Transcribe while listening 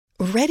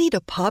Ready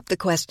to pop the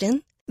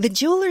question? The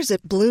jewelers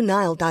at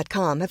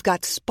BlueNile.com have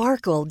got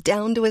sparkle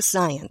down to a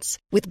science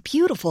with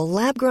beautiful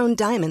lab-grown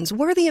diamonds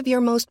worthy of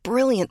your most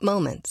brilliant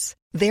moments.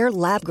 Their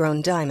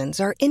lab-grown diamonds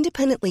are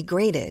independently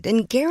graded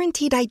and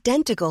guaranteed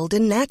identical to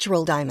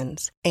natural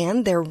diamonds,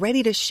 and they're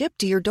ready to ship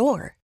to your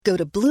door. Go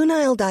to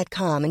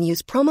BlueNile.com and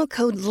use promo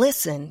code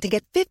LISTEN to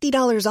get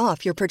 $50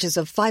 off your purchase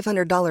of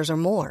 $500 or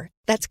more.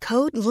 That's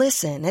code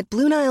LISTEN at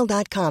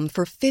BlueNile.com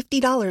for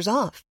 $50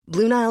 off.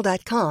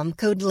 BlueNile.com,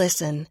 code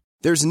LISTEN.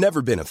 There's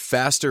never been a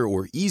faster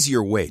or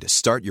easier way to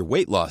start your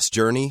weight loss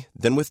journey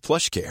than with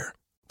PlushCare.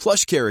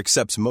 PlushCare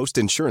accepts most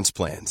insurance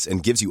plans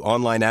and gives you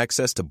online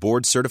access to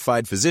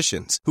board-certified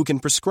physicians who can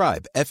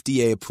prescribe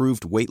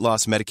FDA-approved weight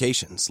loss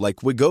medications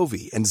like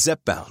Wegovy and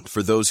Zepbound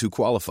for those who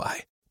qualify.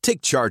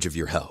 Take charge of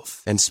your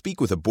health and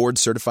speak with a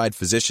board-certified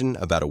physician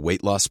about a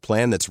weight loss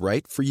plan that's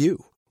right for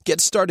you.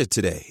 Get started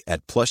today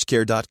at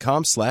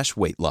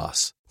plushcare.com/weight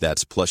loss.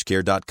 That's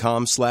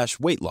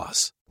plushcare.com/weight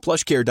loss.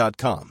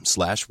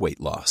 plushcare.com/weight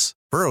loss.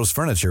 Burrow's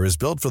furniture is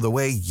built for the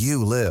way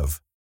you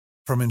live.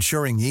 From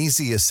ensuring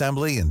easy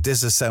assembly and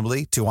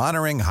disassembly to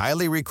honoring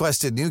highly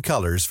requested new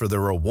colors for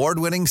their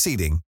award-winning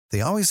seating, they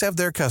always have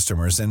their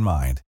customers in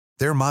mind.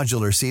 Their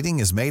modular seating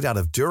is made out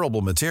of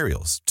durable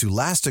materials to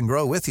last and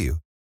grow with you.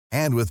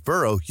 And with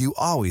Burrow, you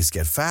always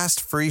get fast,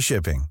 free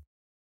shipping.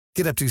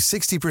 Get up to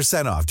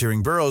 60% off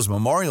during Burrow's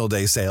Memorial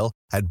Day sale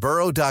at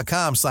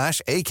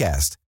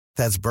burrow.com/ACAST.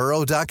 That's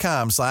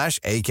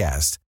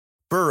burrow.com/ACAST.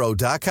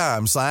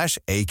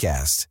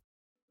 burrow.com/ACAST.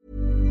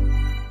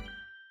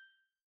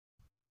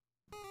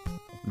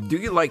 Do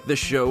you like this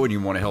show and you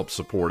want to help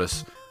support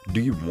us? Do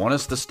you want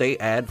us to stay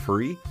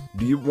ad-free?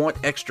 Do you want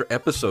extra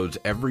episodes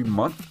every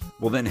month?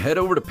 Well, then head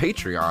over to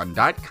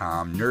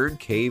patreon.com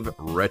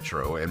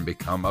nerdcaveretro and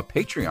become a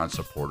Patreon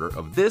supporter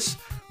of this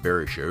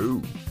very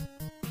show.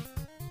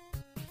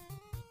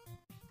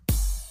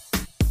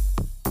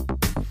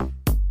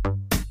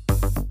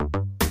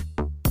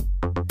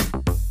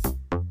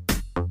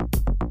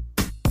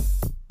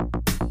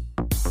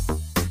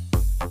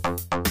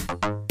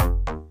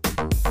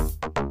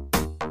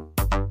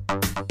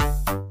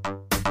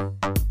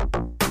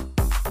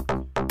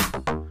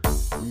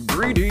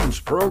 Greetings,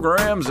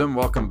 programs, and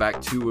welcome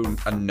back to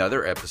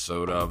another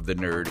episode of the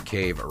Nerd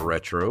Cave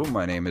Retro.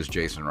 My name is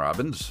Jason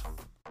Robbins.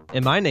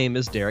 And my name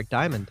is Derek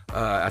Diamond.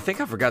 I think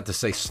I forgot to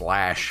say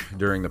slash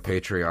during the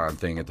Patreon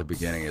thing at the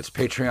beginning. It's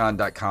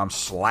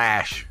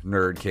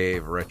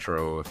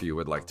patreon.com/nerdcaveretro if you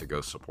would like to go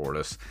support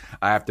us.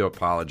 I have to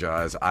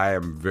apologize. I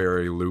am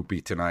very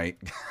loopy tonight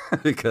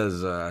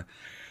because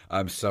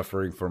I'm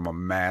suffering from a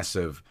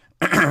massive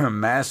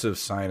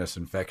sinus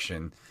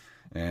infection.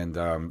 And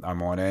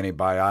I'm on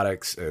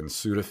antibiotics and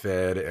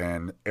Sudafed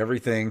and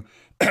everything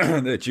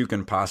that you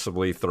can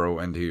possibly throw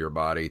into your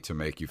body to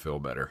make you feel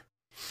better.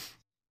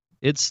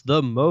 It's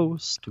the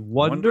most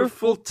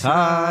wonderful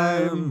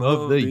time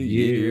of the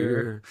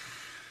year.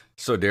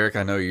 So, Derek,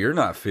 I know you're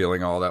not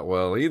feeling all that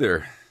well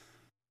either.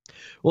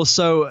 Well,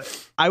 so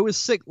I was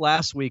sick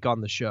last week on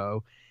the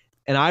show,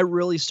 and I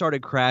really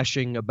started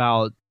crashing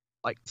about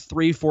like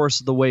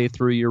 3/4 of the way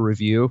through your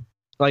review.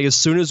 Like as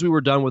soon as we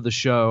were done with the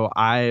show,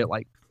 I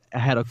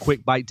had a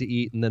quick bite to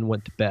eat and then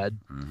went to bed.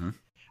 Mm-hmm.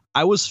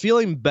 I was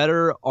feeling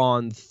better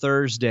on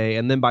Thursday,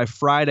 and then by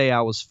Friday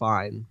I was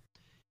fine.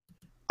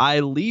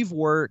 I leave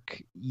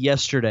work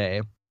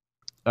yesterday,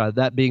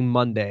 that being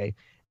Monday,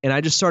 and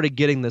I just started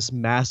getting this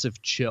massive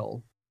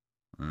chill.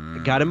 I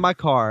got in my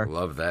car.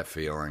 Love that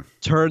feeling.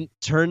 Turned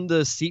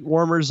the seat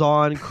warmers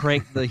on,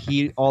 cranked the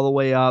heat all the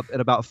way up, and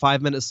about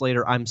 5 minutes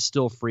later, I'm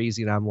still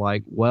freezing. I'm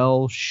like,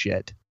 well,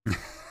 shit.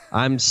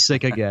 I'm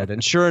sick again.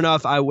 And sure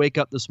enough, I wake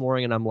up this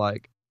morning and I'm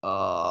like,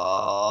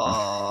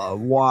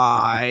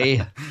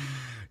 why?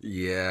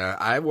 Yeah,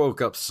 I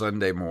woke up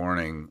Sunday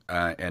morning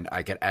and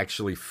I could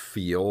actually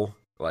feel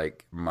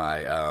like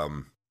my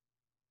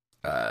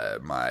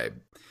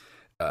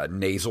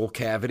nasal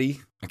cavity.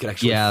 I could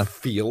actually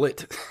feel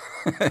it.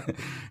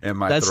 And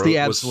my That's throat the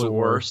was absolute sore.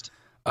 worst.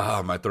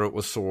 My throat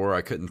was sore.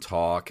 I couldn't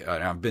talk.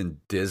 I've been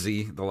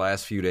dizzy the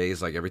last few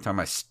days. Like every time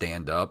I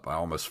stand up, I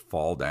almost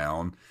fall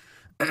down.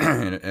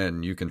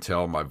 and you can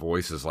tell my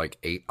voice is like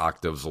 8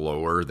 octaves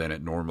lower than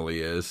it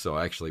normally is, so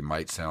I actually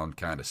might sound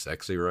kind of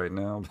sexy right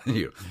now.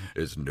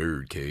 It's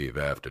Nerd Cave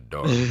After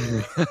Dark.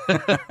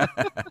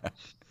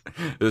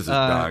 This is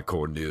Don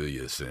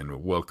Cornelius,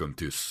 and welcome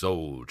to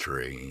Soul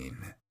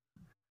Train.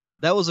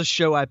 That was a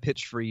show I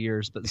pitched for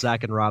years, but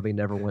Zach and Robbie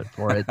never went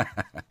for it.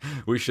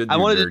 We should do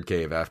Nerd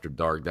Cave After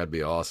Dark. That'd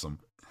be awesome.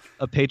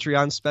 A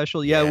Patreon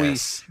special? Yeah,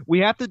 yes.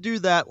 we have to do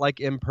that like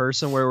in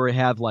person where we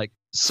have like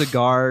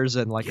cigars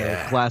and like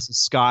a glass of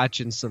scotch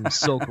and some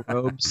silk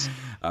robes.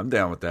 I'm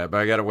down with that, but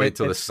I got to wait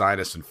till the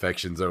sinus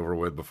infection's over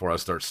with before I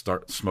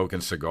start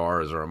smoking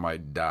cigars, or I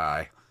might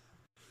die.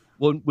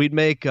 Well, we'd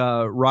make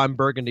Ron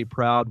Burgundy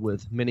proud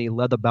with many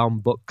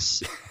leather-bound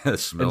books. It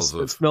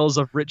smells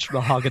of rich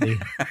mahogany.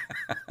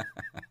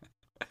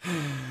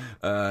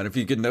 And if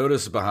you can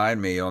notice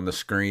behind me on the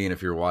screen,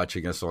 if you're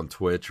watching us on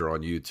Twitch or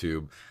on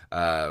YouTube,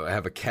 I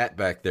have a cat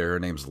back there. Her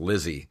name's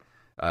Lizzie.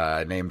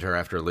 I named her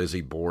after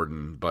Lizzie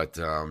Borden, but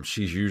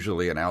she's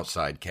usually an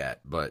outside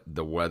cat. But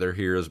the weather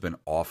here has been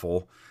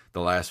awful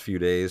the last few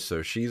days,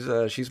 so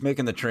she's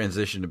making the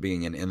transition to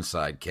being an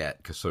inside cat,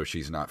 so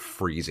she's not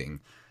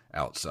freezing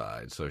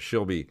outside. So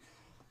she'll be.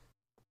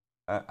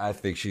 I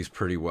think she's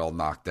pretty well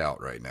knocked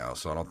out right now,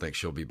 so I don't think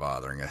she'll be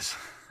bothering us.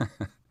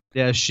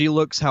 Yeah, she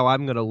looks how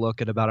I'm going to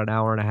look in about an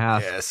hour and a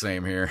half. Yeah,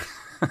 same here.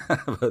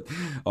 But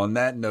on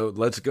that note,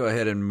 let's go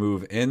ahead and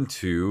move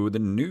into the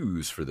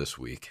news for this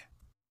week.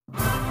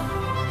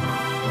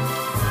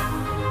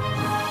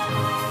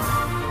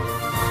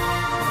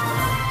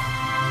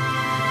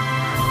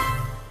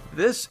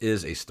 This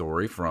is a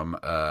story from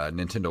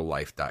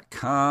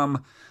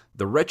NintendoLife.com.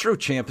 The Retro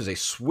Champ is a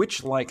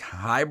Switch-like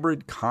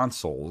hybrid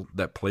console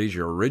that plays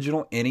your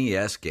original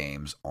NES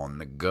games on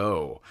the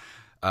go.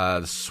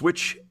 The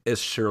Switch is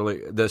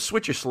surely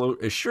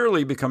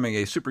becoming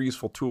a super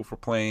useful tool for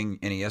playing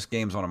NES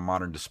games on a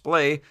modern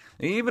display,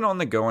 even on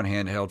the go in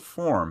handheld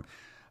form.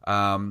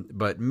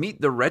 But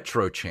meet the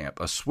Retro Champ,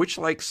 a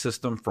Switch-like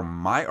system from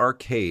My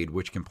Arcade,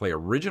 which can play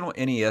original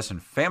NES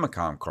and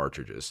Famicom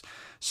cartridges.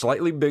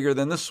 Slightly bigger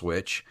than the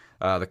Switch,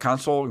 the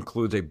console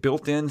includes a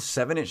built-in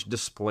 7-inch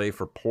display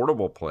for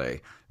portable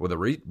play with a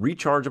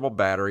rechargeable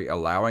battery,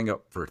 allowing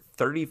up for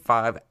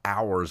 35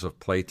 hours of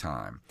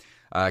playtime.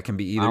 It can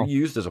be either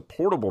used as a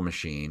portable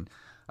machine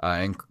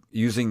and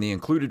using the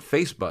included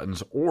face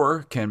buttons,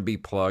 or can be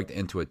plugged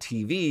into a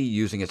TV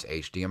using its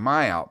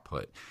HDMI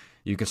output.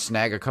 You can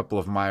snag a couple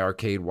of My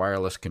Arcade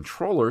wireless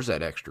controllers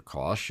at extra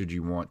cost should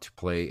you want to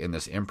play in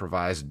this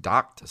improvised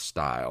docked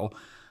style.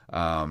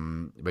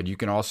 But you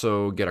can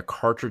also get a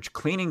cartridge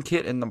cleaning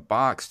kit in the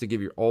box to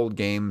give your old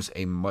games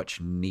a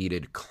much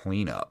needed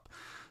cleanup.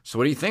 So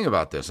what do you think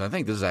about this? I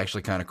think this is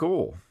actually kind of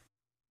cool.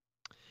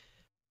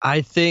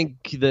 I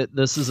think that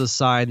this is a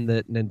sign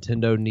that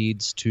Nintendo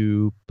needs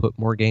to put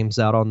more games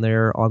out on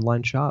their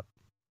online shop.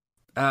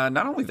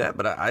 Not only that,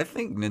 but I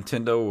think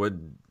Nintendo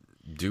would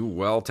do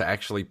well to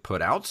actually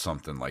put out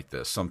something like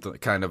this, something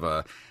kind of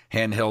a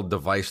handheld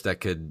device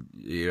that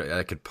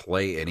could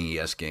play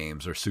NES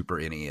games or Super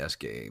NES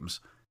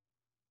games.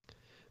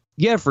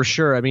 Yeah, for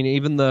sure. I mean,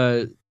 even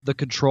the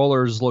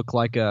controllers look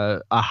like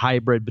a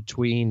hybrid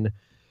between.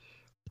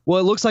 Well,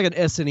 it looks like an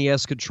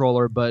SNES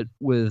controller, but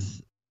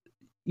with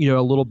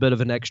a little bit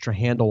of an extra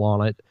handle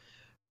on it.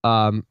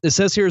 It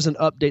says here as an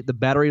update, the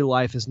battery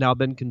life has now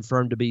been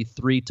confirmed to be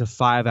 3 to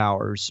 5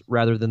 hours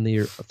rather than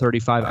the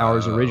 35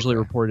 hours originally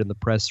reported in the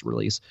press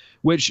release,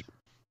 which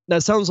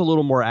that sounds a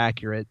little more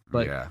accurate,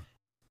 but yeah.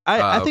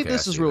 I think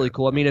this is really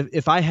cool. I mean,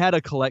 if I had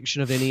a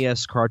collection of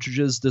NES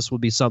cartridges, this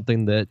would be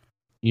something that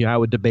I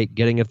would debate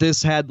getting. If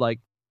this had like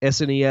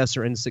SNES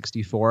or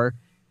N64,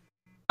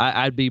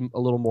 I'd be a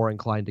little more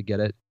inclined to get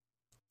it.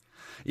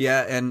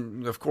 Yeah,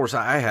 and of course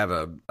I have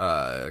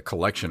a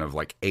collection of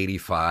like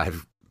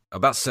 85,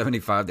 about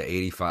 75 to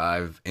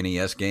 85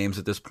 NES games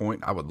at this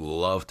point. I would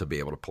love to be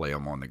able to play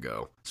them on the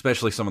go,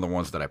 especially some of the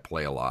ones that I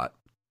play a lot.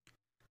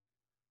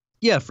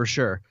 Yeah, for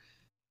sure.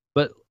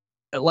 But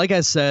like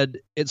I said,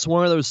 it's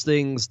one of those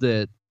things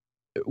that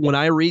when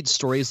I read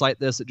stories like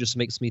this, it just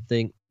makes me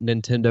think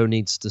Nintendo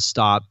needs to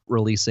stop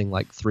releasing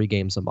like 3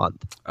 games a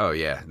month. Oh,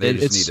 yeah.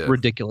 It's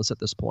ridiculous at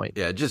this point.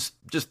 Yeah, just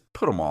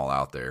put them all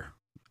out there.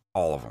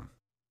 All of them.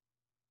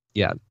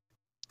 Yeah,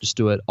 just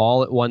do it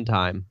all at one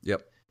time.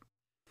 Yep.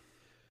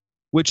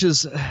 Which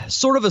is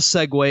sort of a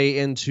segue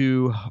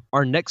into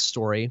our next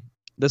story.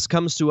 This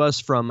comes to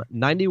us from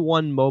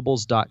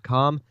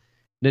 91mobiles.com.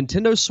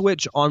 Nintendo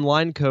Switch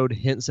online code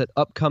hints at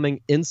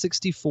upcoming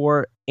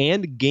N64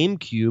 and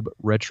GameCube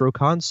retro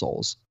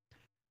consoles.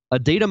 A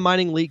data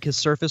mining leak has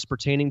surfaced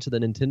pertaining to the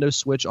Nintendo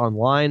Switch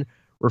Online,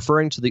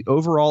 referring to the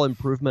overall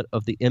improvement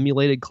of the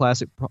emulated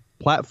classic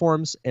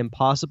platforms and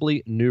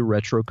possibly new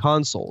retro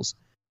consoles.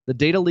 The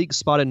data leak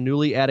spotted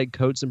newly added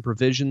codes and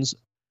provisions,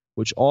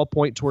 which all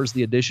point towards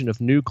the addition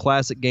of new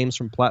classic games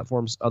from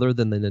platforms other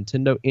than the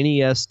Nintendo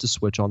NES to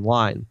Switch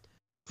Online.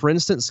 For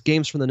instance,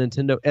 games from the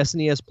Nintendo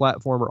SNES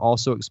platform are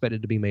also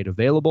expected to be made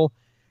available.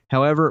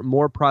 However,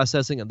 more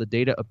processing of the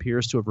data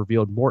appears to have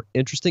revealed more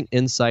interesting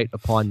insight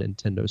upon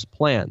Nintendo's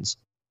plans.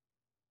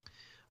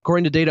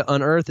 According to data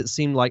unearthed, it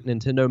seemed like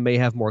Nintendo may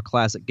have more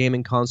classic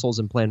gaming consoles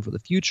in plan for the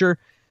future.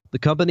 The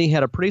company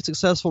had a pretty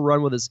successful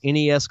run with its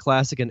NES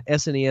Classic and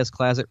SNES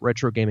Classic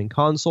retro gaming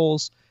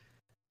consoles,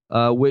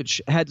 which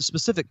had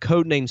specific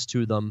code names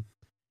to them.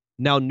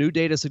 Now, new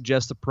data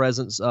suggests the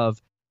presence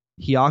of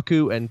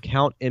Hyaku and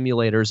Count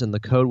emulators in the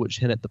code, which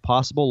hint at the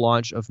possible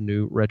launch of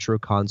new retro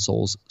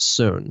consoles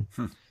soon.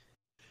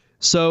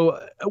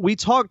 So we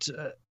talked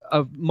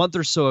a month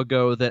or so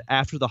ago that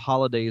after the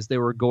holidays, they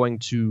were going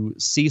to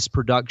cease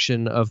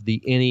production of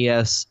the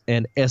NES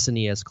and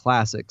SNES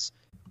classics.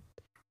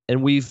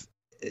 And we've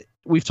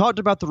talked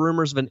about the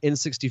rumors of an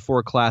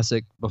N64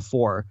 classic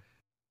before,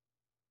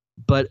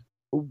 but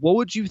what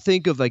would you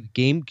think of a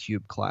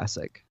GameCube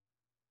classic?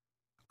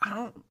 I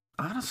don't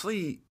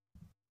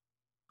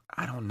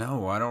know.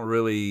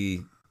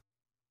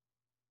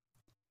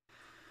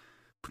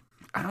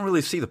 I don't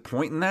really see the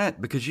point in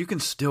that because you can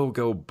still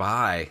go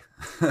buy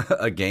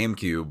a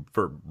GameCube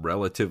for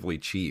relatively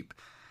cheap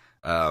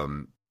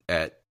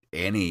at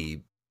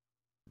any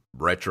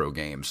retro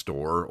game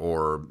store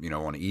or,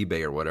 on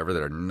eBay or whatever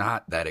that are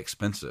not that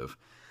expensive.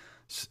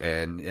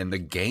 And the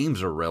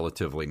games are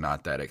relatively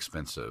not that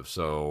expensive.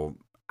 So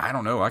I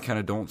don't know. I kind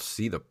of don't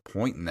see the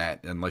point in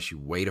that unless you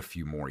wait a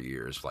few more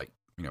years, like,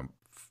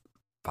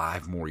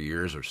 5 more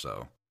years or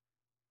so.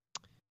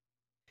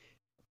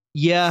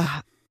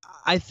 Yeah,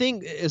 I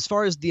think as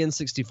far as the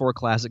N64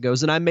 Classic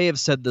goes, and I may have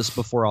said this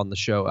before on the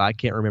show, I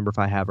can't remember if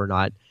I have or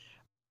not.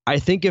 I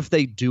think if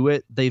they do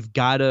it, they've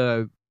got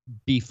to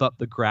beef up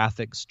the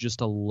graphics just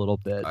a little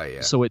bit. Oh,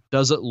 yeah. So it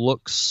doesn't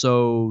look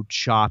so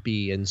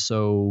choppy and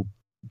so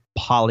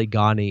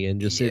polygony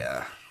and just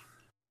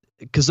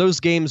because those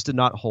games did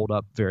not hold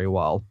up very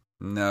well.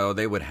 No,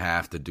 they would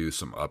have to do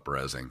some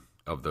up-resing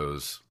of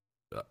those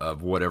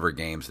of whatever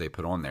games they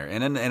put on there.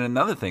 And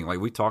another thing, like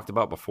we talked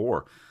about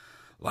before,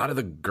 a lot of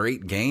the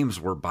great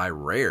games were by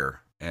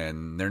Rare,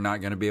 and they're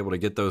not going to be able to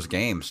get those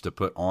games to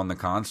put on the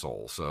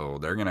console. So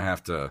they're going to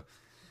have to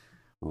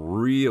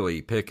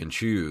really pick and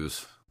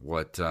choose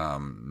what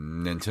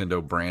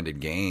Nintendo branded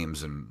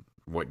games and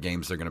what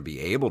games they're going to be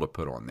able to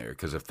put on there.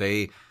 Because if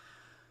they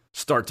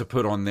start to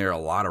put on there a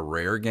lot of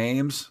Rare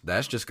games,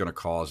 that's just going to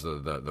cause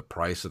the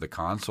price of the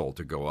console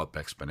to go up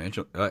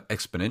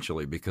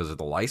exponentially because of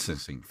the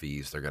licensing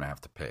fees they're going to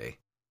have to pay.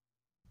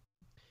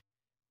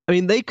 I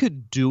mean, they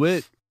could do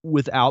it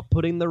without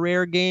putting the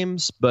Rare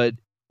games, but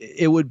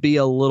it would be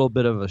a little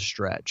bit of a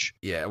stretch.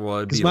 Yeah, well,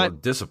 it'd be a little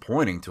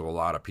disappointing to a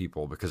lot of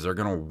people because they're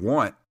going to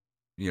want,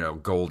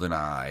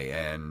 GoldenEye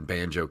and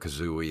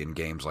Banjo-Kazooie and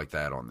games like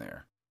that on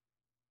there.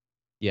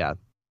 Yeah.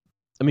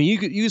 I mean, you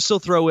could still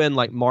throw in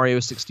like Mario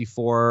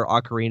 64,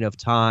 Ocarina of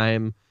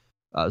Time,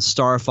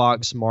 Star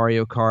Fox,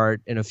 Mario Kart,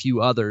 and a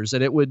few others,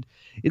 and it'd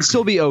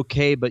still be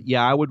okay. But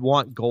yeah, I would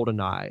want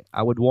GoldenEye.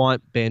 I would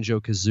want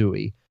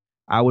Banjo-Kazooie.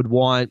 I would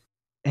want,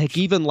 heck,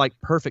 even like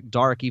Perfect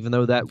Dark, even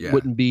though that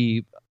wouldn't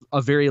be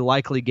a very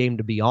likely game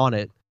to be on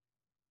it.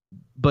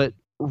 But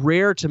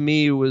Rare to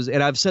me was,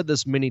 and I've said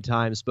this many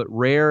times, but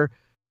Rare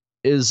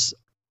is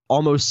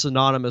almost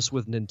synonymous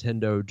with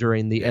Nintendo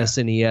during the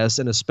SNES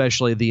and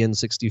especially the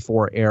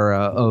N64 era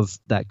of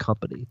that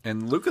company.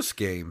 And Lucas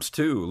Games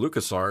too,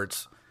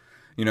 LucasArts,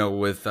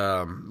 with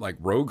like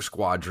Rogue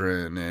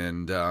Squadron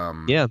and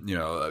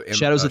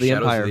Shadows of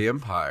the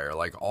Empire.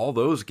 Like all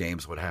those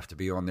games would have to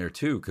be on there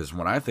too, because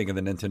when I think of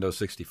the Nintendo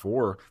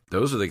 64,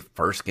 those are the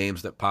first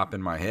games that pop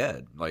in my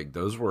head. Like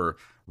those were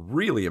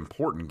really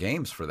important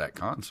games for that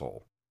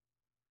console.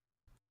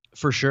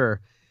 For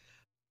sure.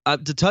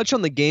 To touch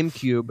on the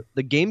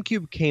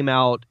GameCube came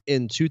out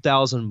in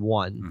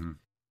 2001, Mm-hmm.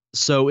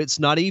 so it's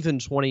not even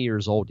 20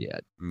 years old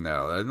yet.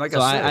 No, and like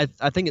so I said,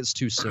 I think it's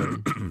too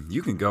soon.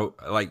 You can go,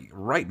 like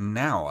right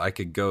now, I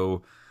could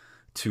go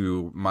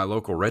to my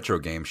local retro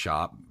game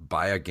shop,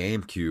 buy a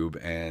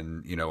GameCube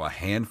and, a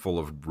handful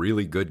of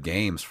really good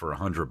games for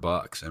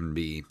 $100 and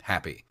be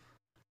happy.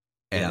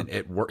 And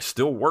it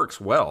still works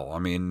well. I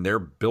mean,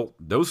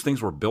 those things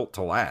were built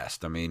to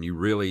last. I mean, you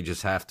really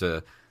just have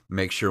to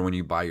make sure when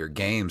you buy your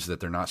games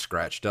that they're not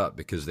scratched up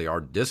because they are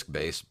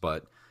disc-based,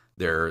 but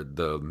they're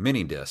the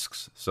mini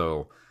discs.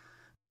 So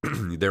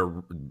they're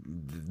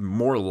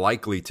more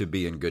likely to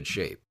be in good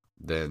shape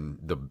than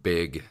the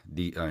big,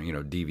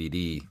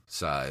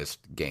 DVD-sized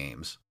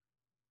games.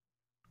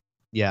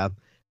 Yeah.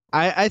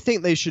 I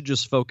think they should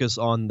just focus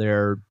on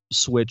their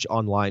Switch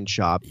online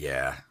shop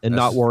and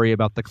not worry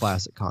about the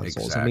classic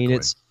consoles. Exactly. I mean,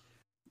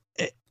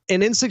 an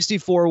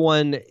N64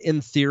 one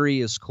in theory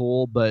is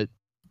cool, but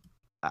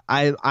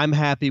I'm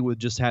happy with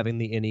just having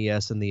the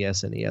NES and the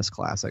SNES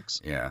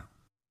classics. Yeah.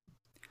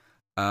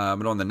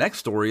 But on the next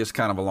story, it's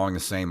kind of along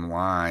the same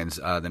lines.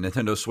 The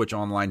Nintendo Switch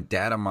Online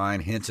data mine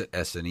hints at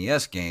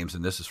SNES games,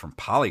 and this is from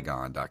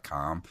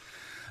Polygon.com.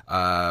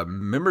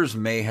 Members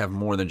may have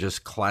more than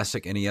just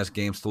classic NES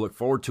games to look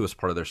forward to as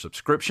part of their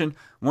subscription.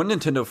 One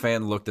Nintendo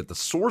fan looked at the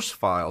source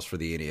files for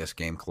the NES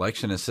game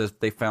collection and says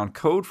they found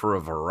code for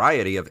a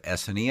variety of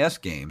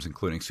SNES games,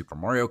 including Super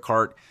Mario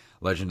Kart,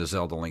 Legend of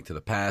Zelda: Link to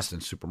the Past,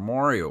 and Super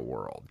Mario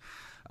World.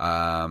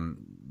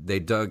 They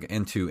dug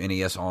into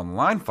NES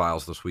Online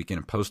files this weekend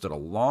and posted a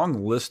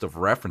long list of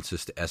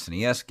references to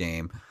SNES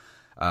game.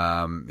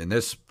 And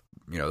this,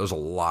 there's a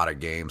lot of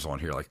games on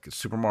here, like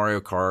Super Mario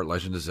Kart,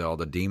 Legend of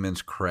Zelda,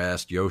 Demon's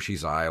Crest,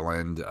 Yoshi's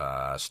Island,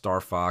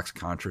 Star Fox,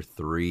 Contra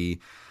 3,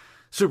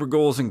 Super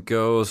Ghouls and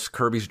Ghosts,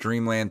 Kirby's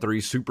Dream Land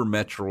 3, Super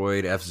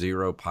Metroid,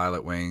 F-Zero,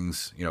 Pilot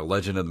Wings,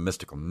 Legend of the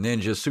Mystical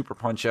Ninja, Super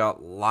Punch-Out,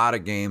 a lot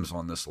of games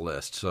on this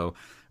list. So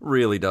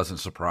really doesn't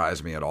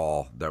surprise me at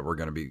all that we're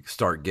going to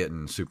start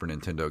getting Super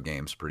Nintendo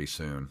games pretty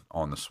soon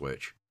on the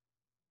Switch.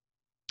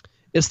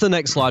 It's the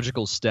next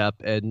logical step,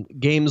 and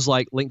games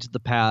like Link to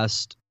the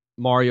Past,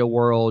 Mario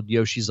World,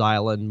 Yoshi's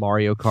Island,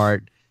 Mario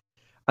Kart.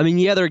 I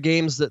mean, they're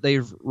games that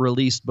they've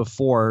released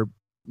before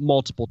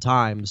multiple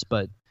times,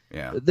 but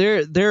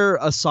they're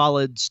a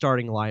solid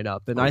starting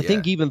lineup. And I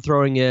think even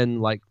throwing in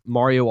like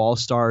Mario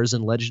All-Stars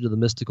and Legend of the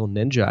Mystical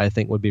Ninja, I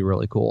think would be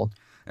really cool.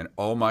 And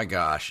oh my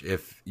gosh,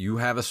 if you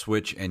have a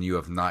Switch and you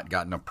have not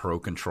gotten a Pro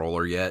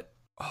Controller yet,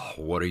 oh,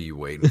 what are you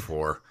waiting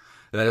for?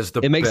 That is the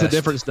It makes best, a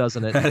difference,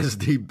 doesn't it? That is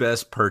the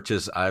best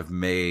purchase I've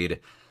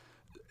made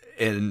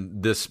in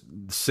this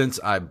since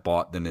I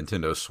bought the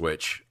Nintendo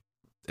Switch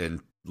in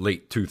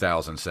late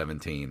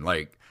 2017.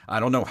 Like, I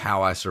don't know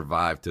how I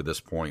survived to this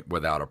point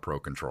without a Pro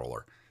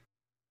Controller.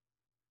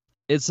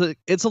 It's a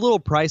little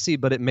pricey,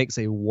 but it makes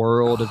a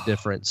world of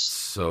difference.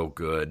 So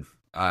good.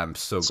 I'm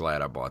so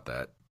glad I bought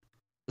that.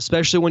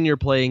 Especially when you're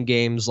playing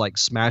games like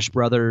Smash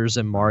Brothers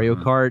and Mario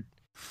Kart.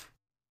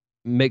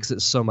 Makes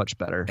it so much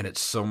better. And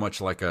it's so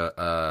much like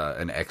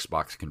an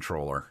Xbox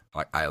controller.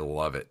 Like, I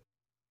love it.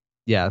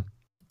 Yeah.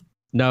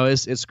 No,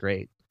 it's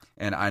great.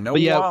 And I know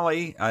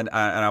Wally, and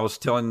I was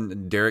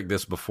telling Derek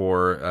this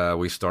before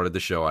we started the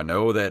show. I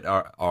know that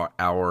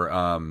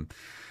our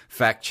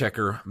fact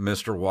checker,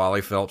 Mr.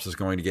 Wally Phelps, is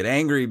going to get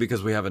angry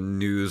because we have a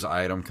news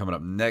item coming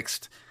up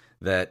next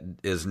that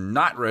is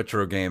not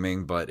retro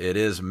gaming, but it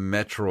is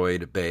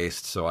Metroid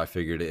based. So I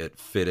figured it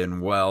fit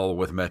in well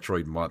with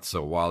Metroid month.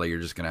 So Wally,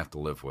 you're just going to have to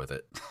live with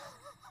it.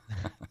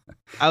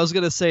 I was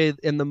going to say,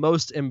 in the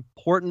most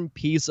important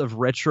piece of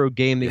retro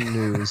gaming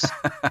news,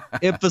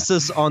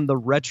 emphasis on the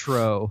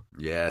retro.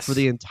 Yes. For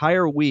the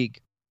entire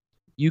week,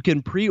 you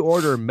can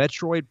pre-order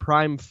Metroid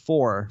Prime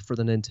 4 for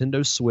the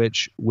Nintendo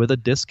Switch with a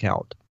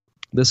discount.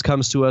 This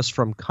comes to us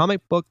from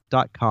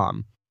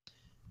comicbook.com.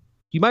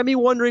 You might be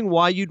wondering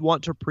why you'd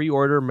want to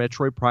pre-order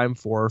Metroid Prime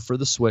 4 for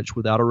the Switch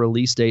without a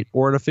release date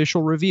or an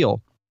official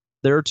reveal.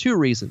 There are two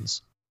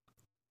reasons.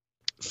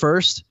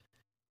 First,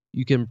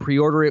 you can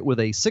pre-order it with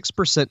a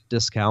 6%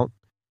 discount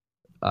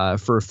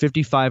for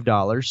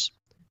 $55,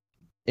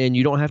 and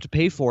you don't have to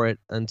pay for it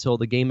until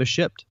the game is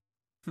shipped,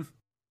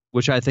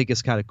 which I think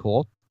is kind of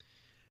cool.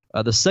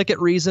 The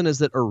second reason is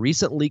that a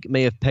recent leak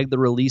may have pegged the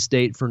release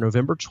date for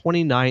November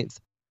 29th,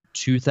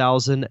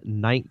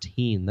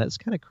 2019. That's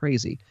kind of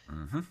crazy.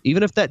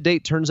 Even if that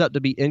date turns out to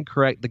be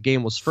incorrect, the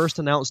game was first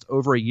announced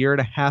over a year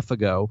and a half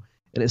ago,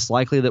 and it's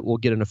likely that we'll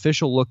get an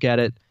official look at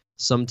it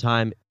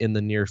sometime in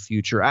the near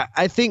future.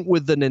 I think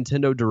with the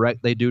Nintendo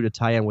Direct they do to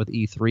tie in with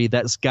E3,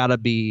 that's got to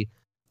be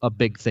a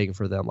big thing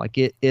for them. Like,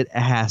 it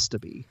has to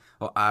be.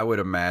 Well, I would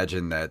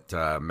imagine that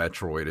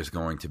Metroid is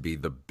going to be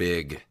the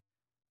big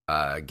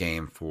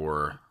game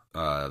for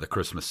the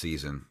Christmas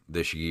season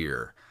this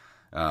year.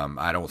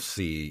 I don't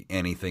see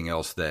anything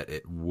else that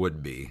it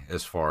would be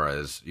as far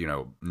as,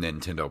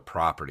 Nintendo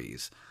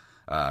properties.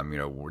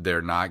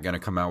 They're not going to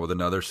come out with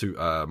another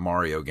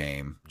Mario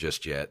game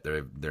just yet.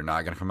 They're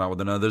not going to come out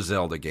with another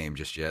Zelda game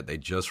just yet. They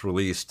just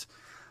released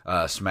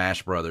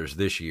Smash Brothers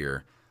this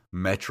year.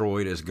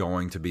 Metroid is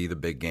going to be the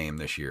big game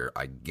this year.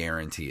 I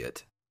guarantee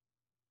it.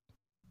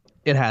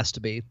 It has to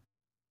be.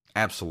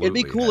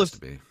 Absolutely. It'd be cool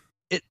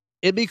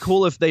it'd be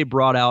cool if they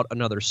brought out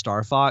another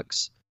Star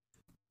Fox,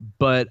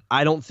 but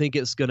I don't think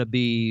it's going to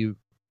be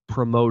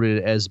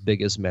promoted as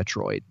big as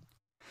Metroid.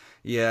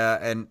 Yeah,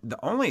 and the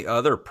only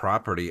other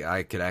property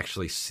I could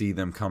actually see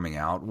them coming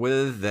out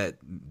with that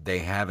they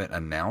haven't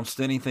announced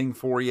anything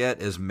for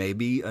yet is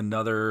maybe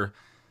another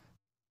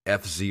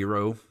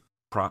F-Zero,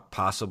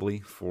 possibly,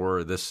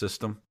 for this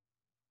system.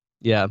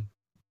 Yeah.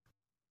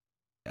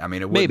 I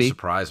mean, it wouldn't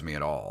surprise me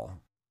at all.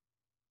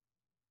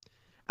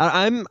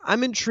 I'm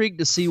intrigued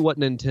to see what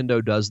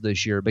Nintendo does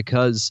this year,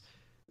 because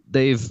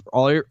they've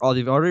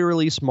already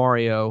released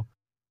Mario,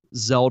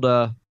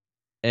 Zelda,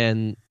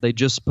 and they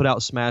just put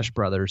out Smash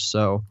Brothers.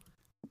 So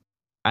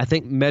I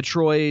think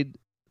Metroid,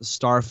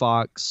 Star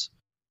Fox,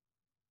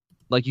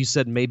 like you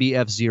said, maybe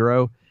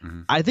F-Zero.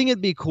 I think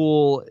it'd be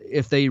cool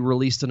if they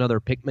released another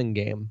Pikmin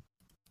game,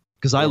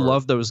 because I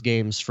love those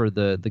games for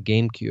the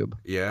GameCube.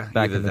 Yeah,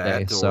 back in the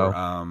day. So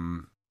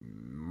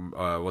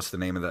what's the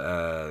name of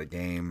the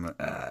game?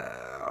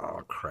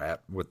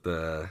 Crap, with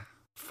the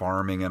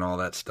farming and all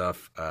that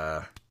stuff.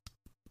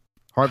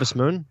 Harvest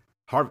Moon?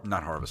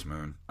 Not Harvest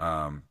Moon.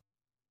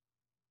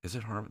 Is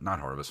it not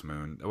Harvest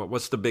Moon?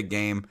 What's the big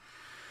game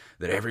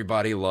that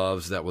everybody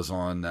loves that was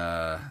on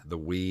the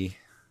Wii?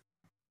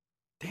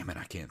 Damn it,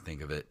 I can't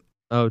think of it.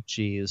 Oh,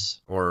 jeez.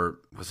 Or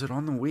was it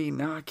on the Wii?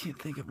 No, I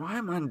can't think of. Why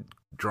am I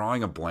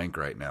drawing a blank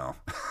right now?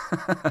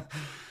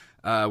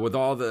 With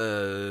all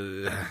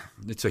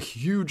it's a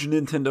huge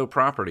Nintendo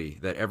property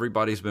that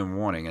everybody's been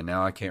wanting, and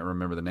now I can't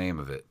remember the name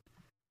of it.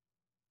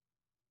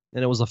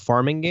 And it was a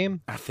farming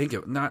game? I think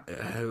it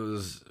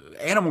was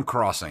Animal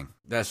Crossing.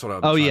 That's what I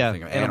was trying to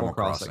think of. Animal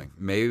Crossing.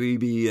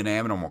 Maybe an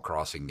Animal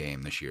Crossing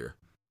game this year.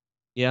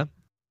 Yeah.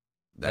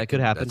 That could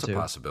happen too. That's a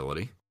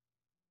possibility.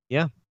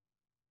 Yeah.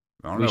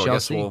 I don't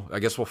know. I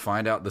guess we'll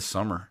find out this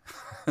summer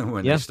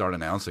when they start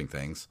announcing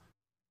things.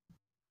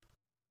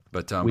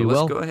 But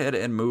let's go ahead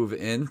and move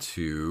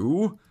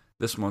into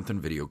this month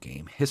in video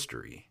game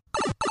history.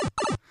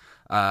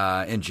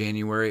 In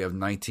January of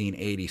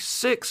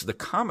 1986, the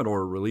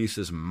Commodore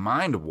releases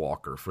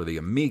Mindwalker for the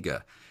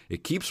Amiga.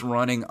 It keeps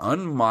running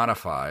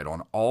unmodified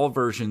on all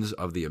versions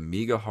of the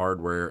Amiga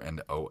hardware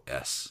and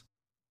OS.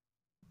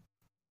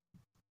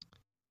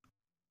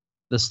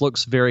 This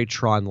looks very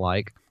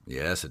Tron-like.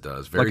 Yes, it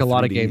does. Very like a 3D.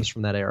 Lot of games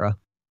from that era.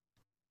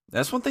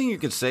 That's one thing you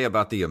could say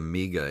about the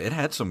Amiga. It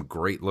had some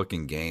great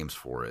looking games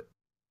for it.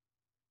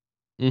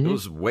 Mm-hmm. It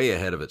was way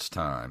ahead of its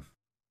time.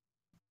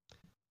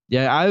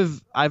 Yeah,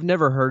 I've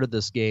never heard of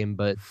this game,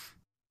 but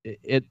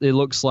it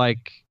looks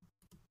like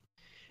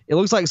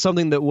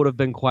something that would have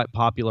been quite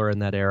popular in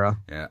that era.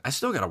 Yeah, I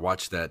still got to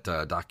watch that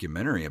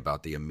documentary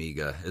about the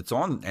Amiga. It's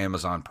on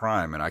Amazon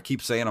Prime, and I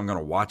keep saying I'm going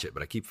to watch it,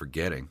 but I keep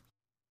forgetting.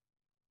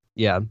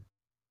 Yeah.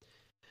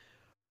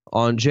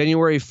 On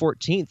January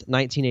 14th,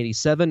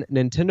 1987,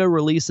 Nintendo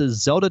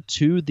releases Zelda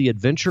 2: The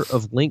Adventure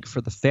of Link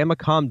for the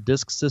Famicom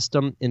Disk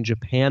System in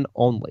Japan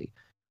only.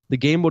 The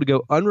game would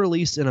go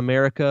unreleased in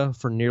America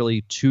for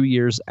nearly 2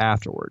 years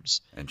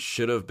afterwards. And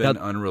should have been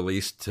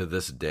unreleased to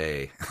this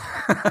day.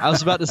 I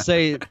was about to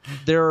say,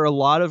 there are a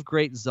lot of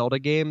great Zelda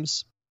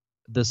games.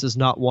 This is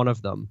not one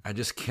of them. I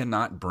just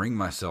cannot bring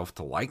myself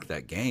to like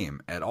that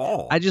game at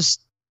all.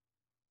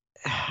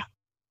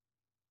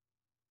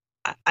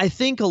 I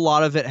think a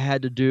lot of it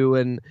had to do,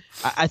 and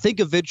I think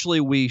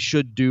eventually we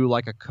should do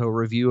like a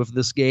co-review of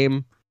this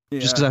game,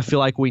 just because I feel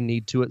like we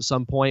need to at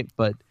some point.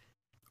 But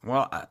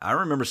well, I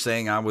remember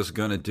saying I was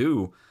going to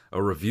do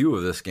a review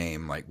of this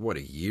game like, what,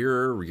 a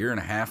year and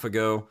a half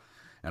ago,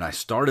 and I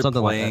started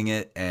playing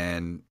it,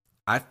 and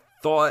I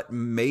thought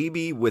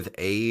maybe with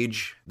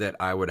age that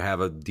I would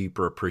have a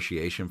deeper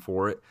appreciation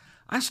for it.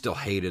 I still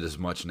hate it as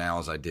much now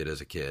as I did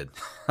as a kid.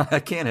 I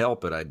can't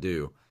help it, I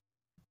do.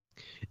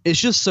 It's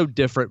just so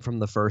different from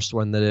the first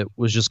one that it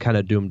was just kind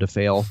of doomed to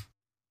fail.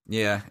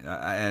 Yeah,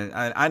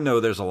 I know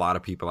there's a lot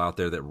of people out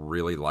there that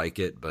really like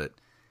it, but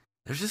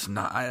there's just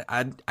not.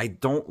 I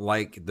don't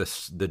like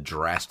the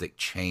drastic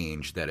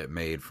change that it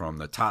made from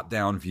the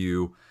top-down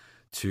view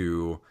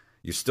to,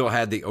 you still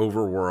had the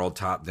overworld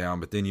top-down,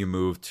 but then you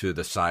moved to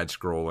the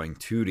side-scrolling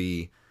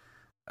 2D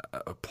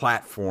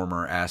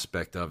platformer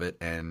aspect of it,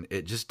 and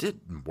it just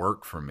didn't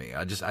work for me.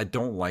 I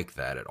don't like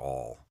that at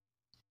all.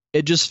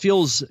 It just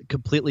feels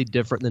completely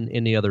different than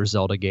any other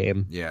Zelda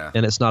game. Yeah.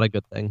 And it's not a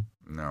good thing.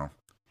 No.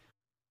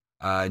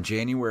 In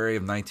January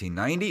of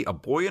 1990, A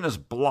Boy and His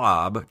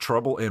Blob,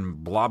 Trouble in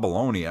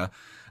Blobolonia,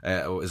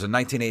 is a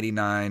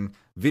 1989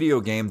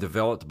 video game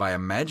developed by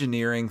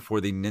Imagineering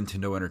for the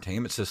Nintendo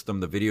Entertainment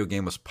System. The video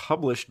game was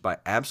published by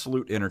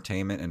Absolute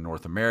Entertainment in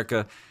North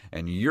America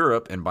and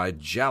Europe, and by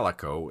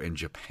Jaleco in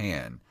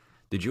Japan.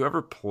 Did you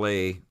ever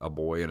play A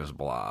Boy and His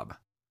Blob?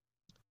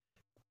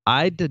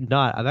 I did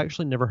not. I've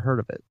actually never heard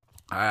of it.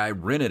 I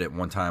rented it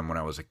one time when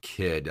I was a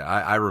kid.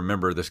 I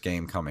remember this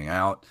game coming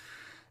out,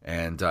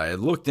 and it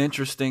looked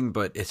interesting,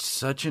 but it's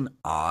such an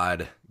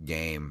odd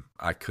game.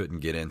 I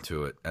couldn't get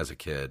into it as a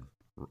kid.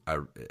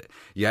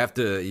 You're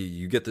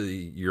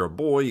a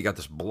boy, you got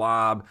this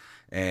blob,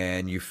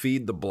 and you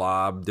feed the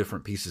blob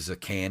different pieces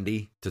of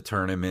candy to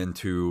turn him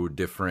into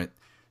different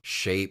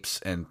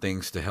shapes and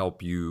things to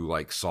help you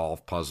like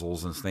solve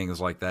puzzles and things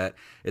like that.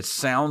 It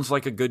sounds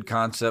like a good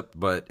concept,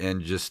 but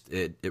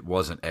it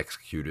wasn't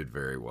executed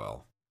very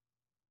well.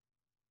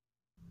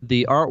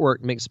 The artwork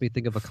makes me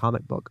think of a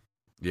comic book.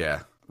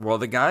 Yeah. Well,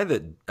 the guy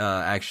that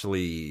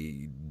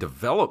actually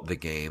developed the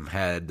game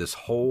had this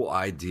whole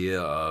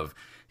idea of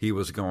he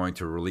was going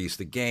to release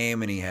the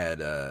game, and he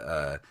had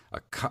a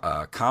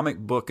comic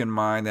book in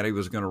mind that he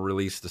was going to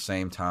release at the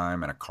same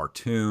time, and a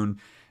cartoon.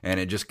 And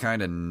it just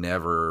kind of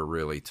never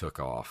really took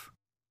off.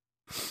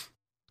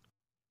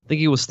 I think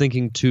he was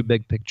thinking too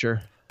big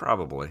picture.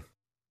 Probably.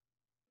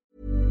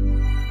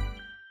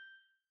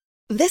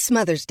 This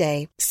Mother's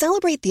Day,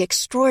 celebrate the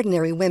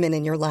extraordinary women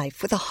in your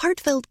life with a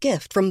heartfelt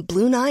gift from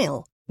Blue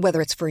Nile.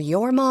 Whether it's for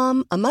your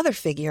mom, a mother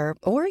figure,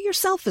 or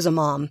yourself as a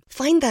mom,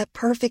 find that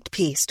perfect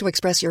piece to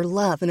express your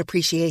love and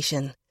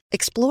appreciation.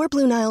 Explore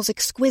Blue Nile's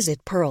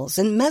exquisite pearls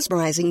and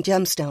mesmerizing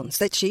gemstones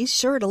that she's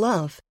sure to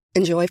love.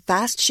 Enjoy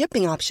fast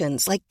shipping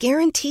options like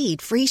guaranteed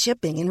free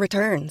shipping and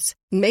returns.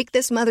 Make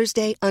this Mother's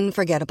Day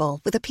unforgettable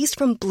with a piece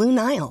from Blue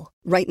Nile.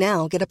 Right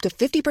now, get up to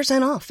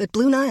 50% off at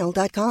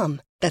BlueNile.com.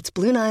 That's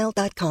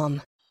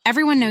BlueNile.com.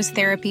 Everyone knows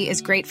therapy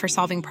is great for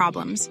solving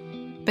problems.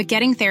 But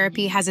getting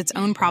therapy has its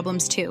own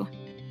problems too.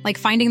 Like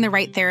finding the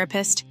right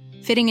therapist,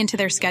 fitting into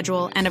their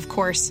schedule, and of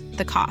course,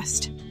 the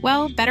cost.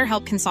 Well,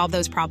 BetterHelp can solve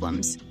those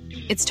problems.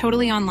 It's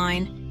totally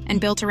online and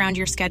built around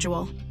your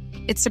schedule.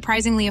 It's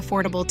surprisingly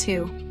affordable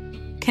too.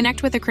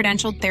 Connect with a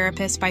credentialed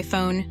therapist by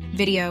phone,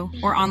 video,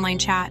 or online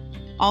chat,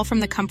 all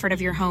from the comfort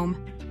of your home.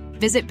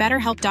 Visit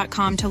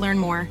BetterHelp.com to learn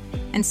more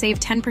and save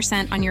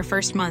 10% on your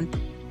first month.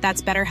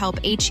 That's BetterHelp,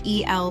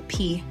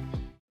 H-E-L-P.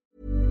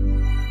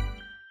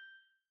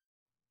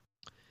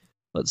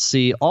 Let's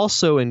see.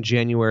 Also in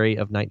January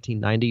of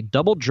 1990,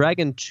 Double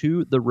Dragon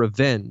 2: The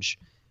Revenge,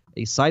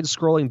 a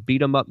side-scrolling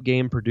beat-em-up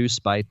game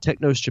produced by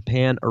Technos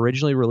Japan,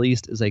 originally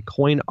released as a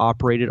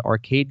coin-operated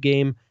arcade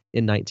game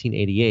in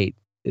 1988.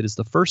 It is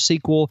the first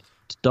sequel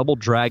to Double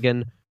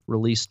Dragon,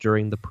 released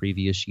during the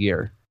previous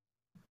year.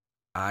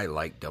 I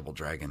like Double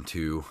Dragon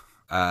 2.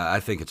 I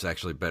think it's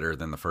actually better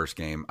than the first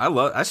game.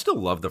 I still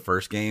love the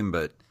first game,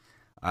 but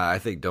I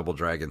think Double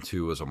Dragon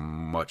 2 was a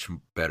much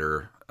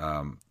better,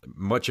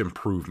 much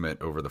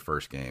improvement over the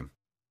first game.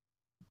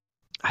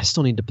 I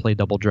still need to play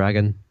Double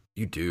Dragon.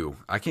 You do.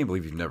 I can't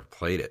believe you've never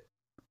played it.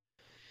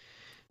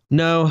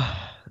 No,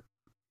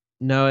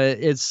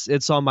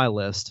 it's on my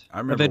list. I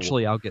remember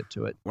Eventually, I'll get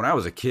to it. When I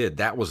was a kid,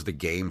 that was the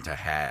game to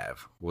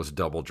have, was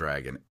Double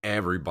Dragon.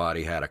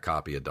 Everybody had a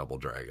copy of Double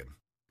Dragon.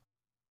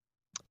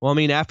 Well, I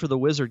mean, after the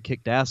Wizard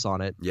kicked ass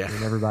on it, yeah, I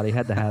mean, everybody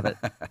had to have it.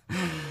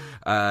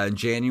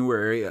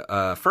 January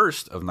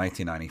 1st of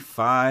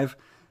 1995,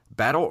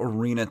 Battle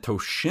Arena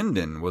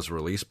Toshinden was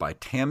released by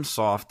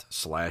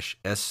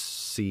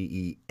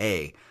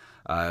Tamsoft/SCEA.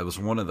 It was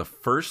one of the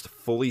first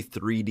fully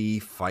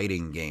 3D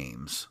fighting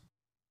games.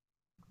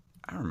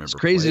 I remember. It's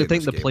crazy to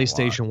think the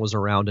PlayStation was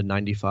around in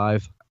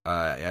 95.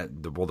 The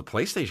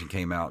PlayStation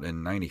came out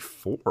in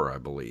 94, I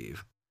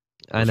believe.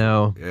 I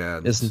know. Yeah.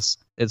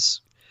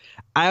 It's.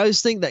 I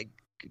always think that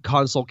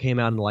console came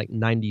out in like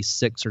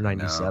 96 or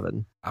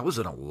 97. I was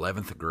in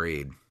 11th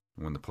grade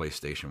when the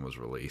PlayStation was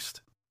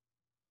released.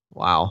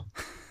 Wow.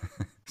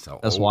 So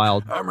that's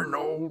wild. I'm an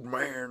old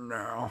man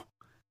now.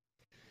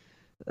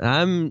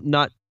 I'm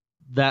not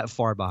that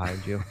far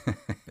behind you.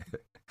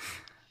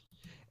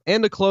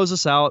 And to close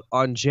us out,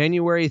 on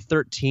January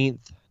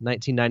 13th,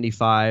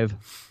 1995,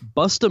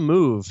 Bust a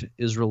Move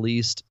is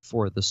released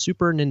for the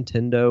Super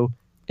Nintendo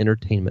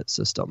Entertainment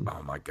System.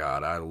 Oh my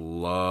God, I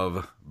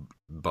love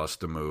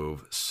Bust a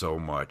Move so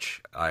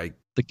much.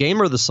 The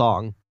game or the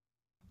song?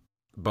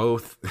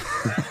 Both.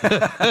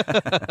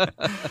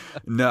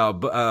 No,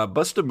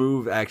 Bust a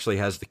Move actually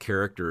has the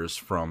characters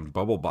from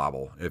Bubble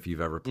Bobble, if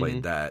you've ever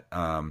played that.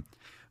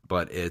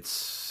 But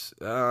it's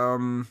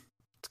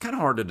kind of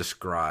hard to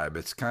describe.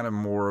 It's kind of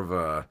more of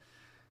a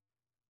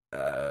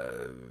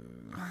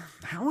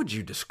how would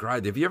you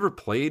describe it? Have you ever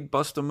played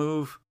Bust a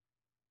Move?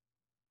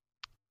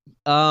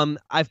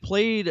 I've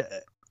played.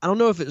 I don't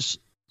know if it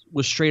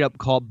was straight up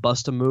called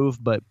Bust a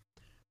Move, but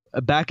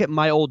back at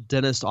my old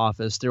dentist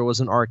office, there was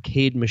an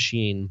arcade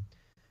machine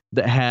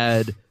that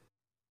had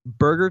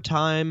Burger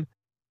Time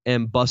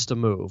and Bust a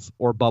Move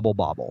or Bubble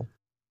Bobble.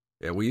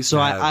 Yeah, we used to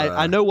have,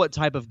 I know what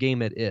type of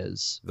game it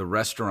is. The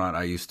restaurant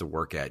I used to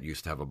work at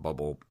used to have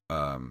a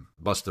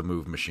Bust a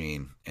Move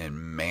machine, and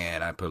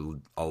man, I put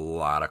a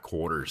lot of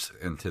quarters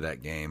into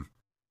that game.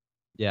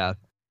 Yeah,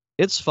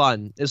 it's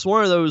fun. It's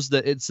one of those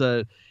that it's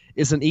an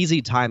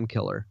easy time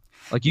killer.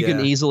 Like you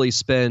can easily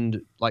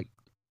spend like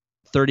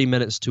 30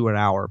 minutes to an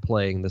hour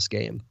playing this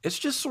game. It's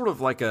just sort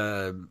of like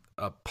a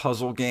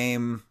puzzle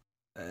game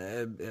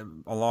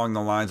along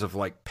the lines of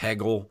like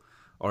Peggle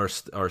or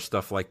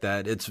stuff like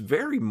that. It's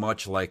very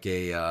much like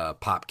a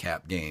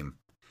PopCap game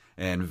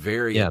and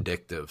very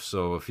addictive.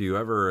 So if you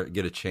ever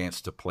get a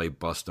chance to play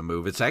Bust a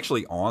Move, it's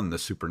actually on the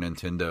Super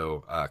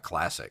Nintendo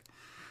Classic.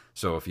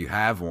 So if you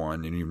have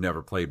one and you've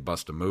never played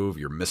Bust a Move,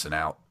 you're missing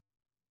out.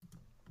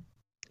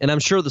 And I'm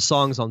sure the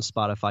song's on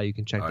Spotify. You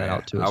can check that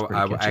out too.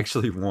 I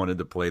actually wanted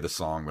to play the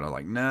song, but I'm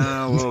like,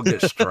 no, we'll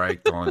get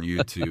striked on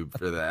YouTube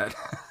for that.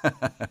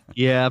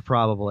 Yeah,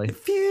 probably.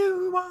 If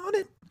you want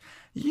it,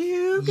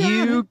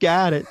 you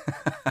got it.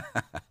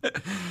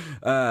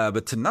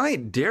 But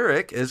tonight,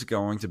 Derek is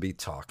going to be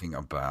talking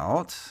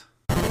about...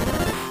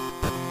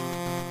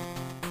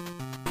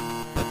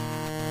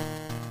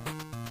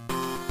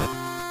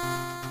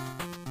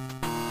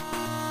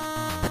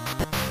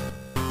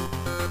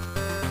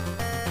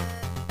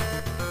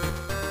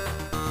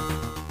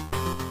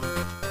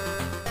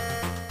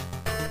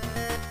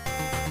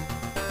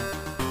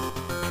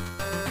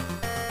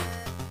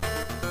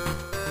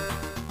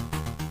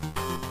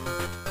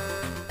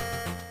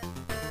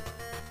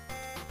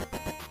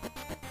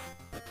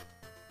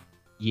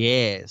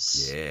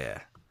 Yes. Yeah.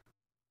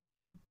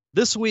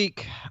 This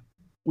week,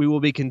 we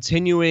will be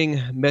continuing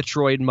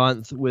Metroid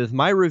Month with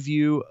my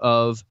review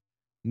of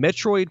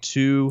Metroid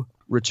 2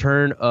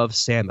 Return of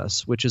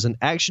Samus, which is an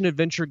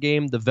action-adventure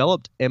game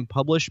developed and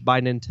published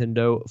by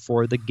Nintendo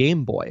for the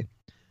Game Boy.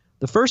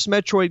 The first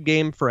Metroid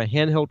game for a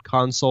handheld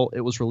console,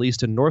 it was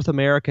released in North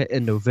America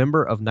in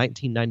November of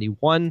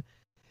 1991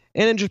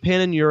 and in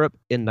Japan and Europe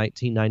in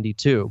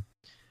 1992.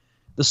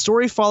 The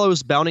story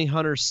follows bounty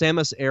hunter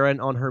Samus Aran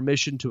on her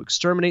mission to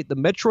exterminate the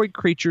Metroid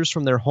creatures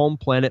from their home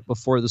planet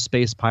before the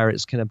space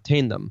pirates can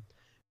obtain them.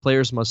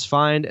 Players must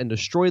find and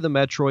destroy the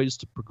Metroids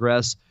to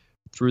progress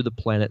through the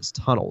planet's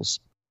tunnels.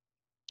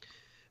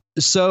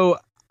 So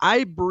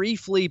I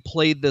briefly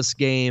played this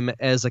game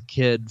as a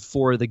kid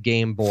for the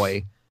Game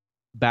Boy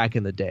back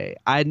in the day.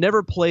 I had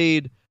never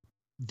played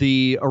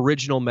the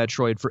original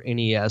Metroid for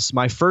NES.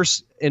 My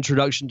first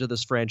introduction to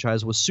this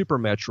franchise was Super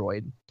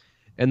Metroid.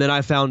 And then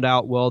I found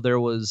out, well, there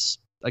was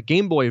a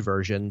Game Boy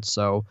version.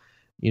 So,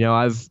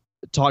 I've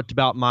talked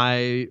about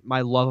my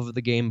love of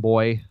the Game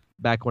Boy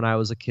back when I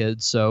was a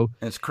kid. So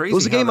it's crazy. It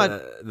was a game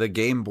the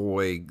Game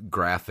Boy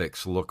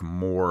graphics look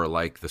more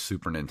like the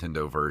Super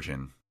Nintendo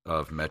version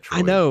of Metroid.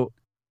 I know.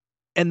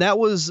 And that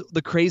was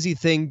the crazy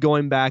thing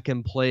going back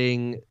and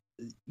playing,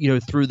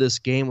 through this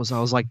game was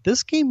I was like,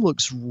 this game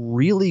looks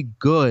really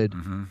good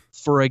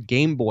for a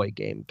Game Boy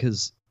game.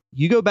 Because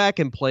you go back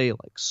and play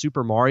like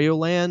Super Mario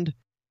Land,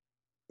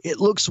 it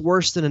looks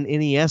worse than an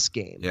NES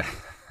game. Yeah.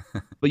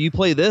 But you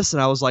play this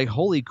and I was like,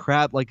 holy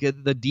crap, like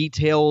the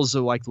details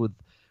of like with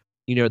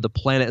the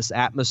planet's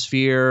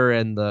atmosphere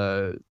and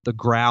the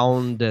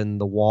ground and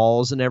the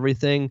walls and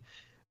everything.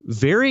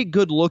 Very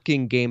good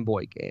looking Game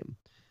Boy game.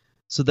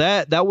 So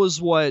that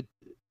was what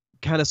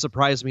kind of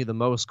surprised me the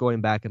most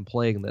going back and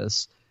playing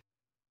this.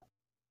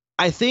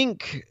 I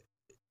think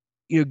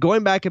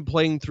going back and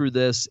playing through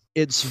this,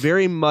 it's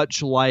very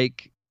much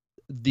like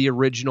the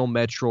original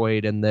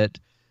Metroid in that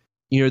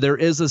there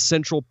is a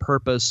central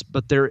purpose,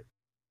 but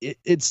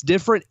it's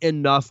different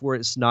enough where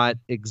it's not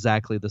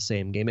exactly the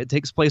same game. It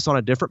takes place on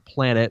a different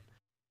planet.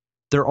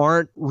 There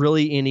aren't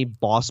really any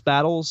boss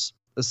battles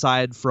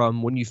aside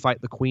from when you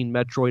fight the Queen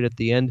Metroid at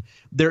the end.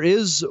 There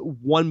is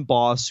one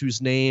boss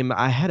whose name,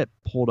 I had it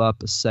pulled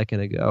up a second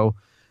ago,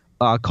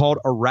 called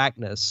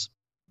Arachnus.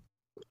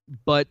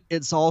 But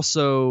it's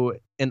also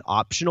an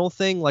optional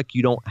thing. Like,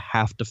 you don't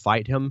have to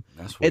fight him.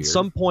 That's weird. At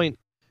some point,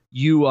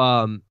 you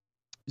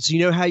so you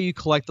know how you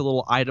collect the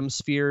little item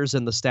spheres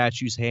in the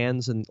statue's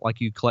hands, and like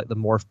you collect the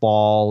morph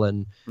ball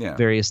and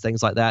various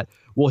things like that?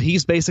 Well,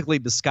 he's basically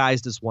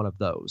disguised as one of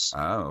those.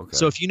 Oh, okay.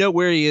 So if you know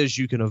where he is,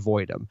 you can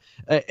avoid him.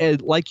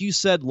 And like you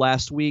said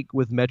last week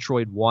with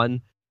Metroid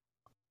 1,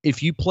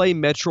 if you play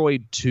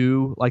Metroid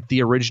 2, like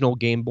the original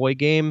Game Boy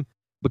game,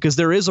 because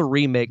there is a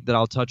remake that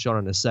I'll touch on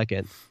in a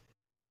second,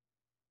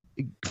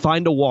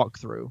 find a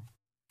walkthrough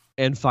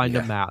and find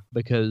a map,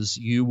 because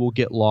you will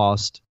get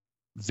lost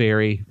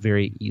very,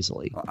 very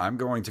easily. I'm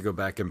going to go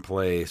back and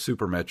play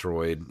Super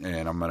Metroid,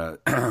 and I'm going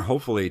to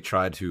hopefully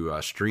try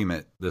to stream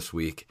it this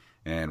week.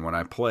 And when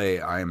I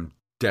play, I'm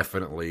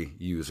definitely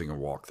using a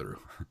walkthrough.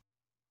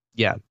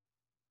 Yeah,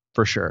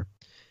 for sure.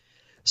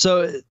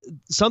 So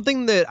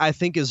something that I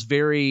think is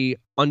very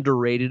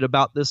underrated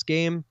about this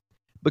game,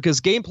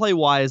 because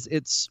gameplay-wise,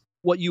 it's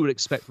what you would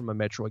expect from a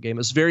Metroid game.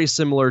 It's very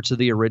similar to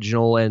the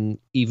original and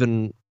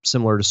even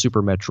similar to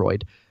Super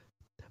Metroid.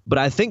 But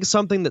I think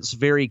something that's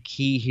very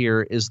key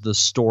here is the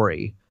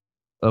story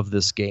of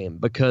this game,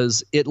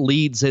 because it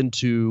leads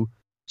into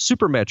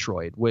Super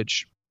Metroid,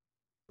 which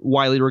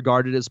widely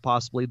regarded as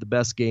possibly the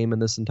best game in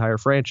this entire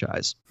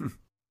franchise.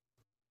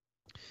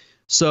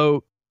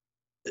 So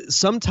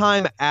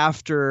sometime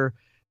after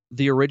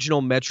the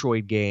original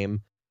Metroid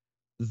game,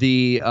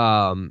 the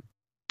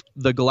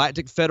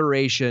Galactic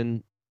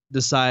Federation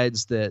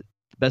decides that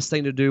the best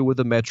thing to do with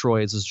the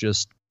Metroids is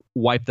just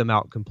wipe them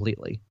out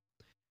completely.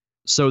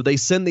 So they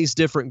send these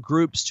different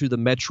groups to the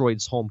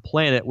Metroid's home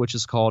planet, which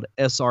is called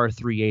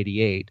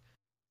SR-388,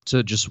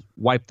 to just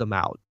wipe them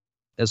out,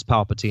 as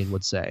Palpatine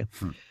would say.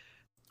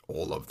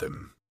 All of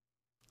them.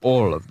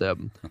 All of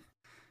them.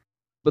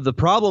 But the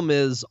problem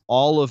is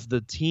all of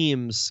the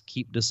teams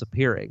keep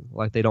disappearing,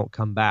 like they don't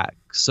come back.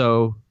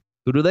 So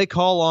who do they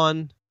call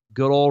on?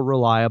 Good old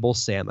reliable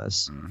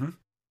Samus. Mm-hmm.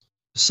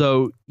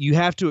 So you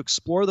have to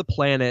explore the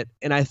planet,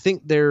 and I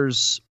think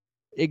there's,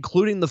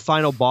 including the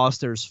final boss,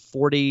 there's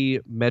 40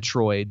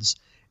 Metroids,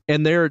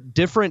 and there are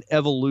different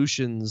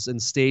evolutions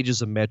and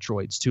stages of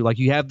Metroids too. Like,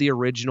 you have the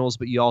originals,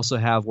 but you also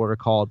have what are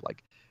called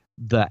like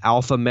the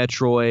Alpha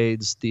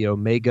Metroids, the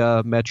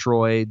Omega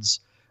Metroids,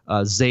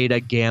 Zeta,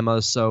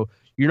 Gamma. So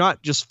you're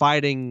not just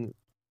fighting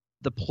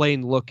the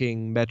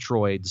plain-looking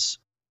Metroids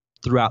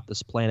throughout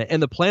this planet,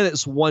 and the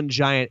planet's one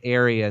giant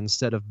area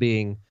instead of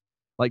being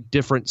like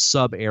different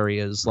sub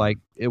areas like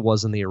it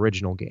was in the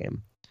original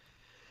game.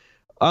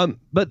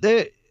 But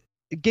the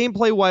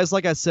gameplay wise,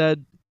 like I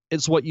said,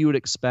 it's what you would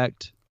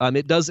expect.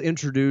 It does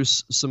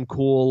introduce some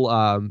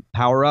cool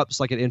power ups,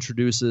 like it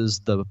introduces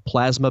the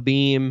plasma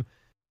beam,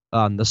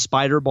 the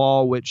spider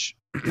ball, which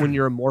when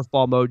you're in morph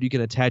ball mode, you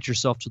can attach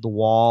yourself to the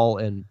wall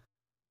and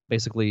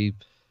basically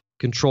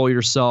control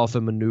yourself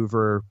and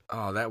maneuver.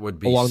 Oh, that would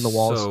be along the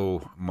walls.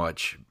 So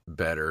much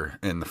better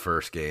in the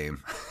first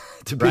game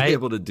to be Right?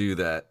 able to do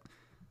that.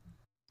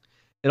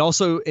 It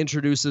also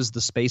introduces the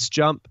space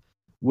jump,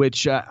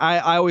 which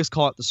I always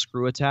call it the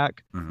screw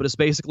attack, but it's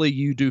basically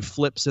you do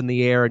flips in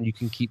the air and you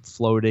can keep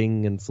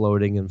floating and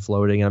floating and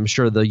floating. I'm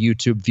sure the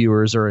YouTube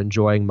viewers are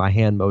enjoying my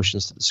hand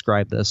motions to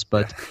describe this,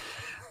 but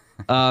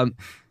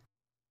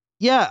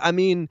yeah, I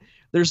mean,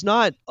 there's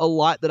not a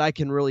lot that I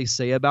can really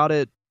say about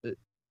it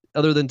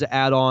other than to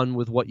add on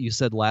with what you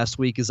said last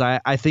week. Is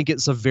I think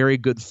it's a very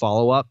good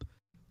follow-up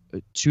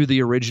to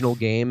the original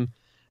game.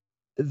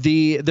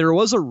 There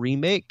was a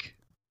remake,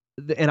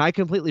 and I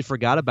completely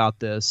forgot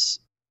about this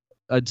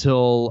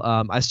until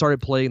I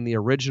started playing the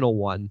original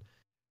one.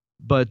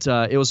 But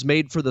it was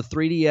made for the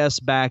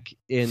 3DS back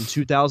in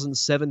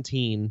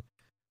 2017,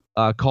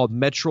 called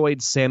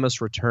Metroid Samus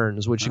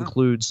Returns, which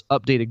includes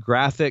updated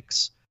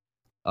graphics.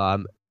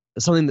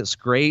 Something that's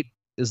great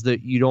is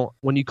that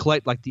when you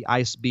collect like the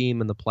ice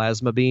beam and the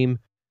plasma beam,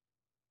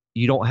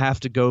 you don't have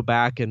to go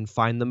back and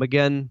find them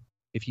again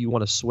if you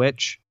want to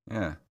switch.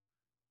 Yeah.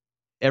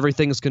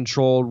 Everything's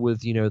controlled with,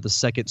 the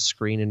second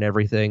screen and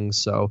everything.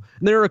 So,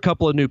 and there are a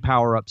couple of new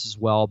power-ups as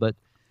well, but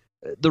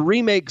the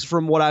remakes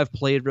from what I've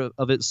played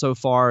of it so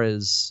far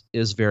is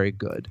very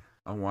good.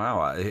 Oh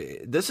wow!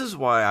 This is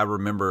why I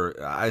remember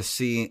I've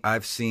seen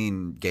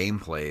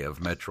gameplay of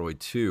Metroid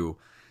 2,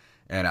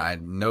 And I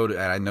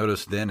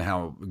noticed then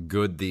how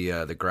good the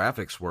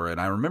graphics were, and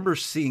I remember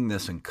seeing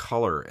this in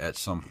color at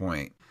some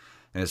point.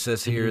 And it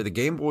says here, the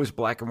Game Boy's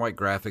black and white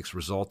graphics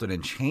resulted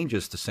in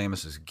changes to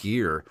Samus's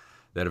gear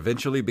that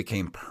eventually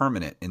became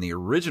permanent. In the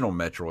original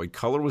Metroid,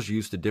 color was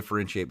used to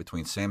differentiate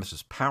between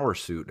Samus's power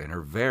suit and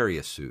her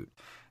Varia suit,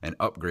 an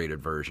upgraded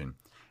version.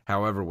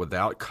 However,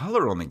 without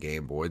color on the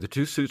Game Boy, the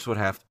two suits would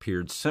have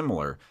appeared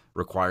similar,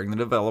 requiring the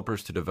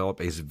developers to develop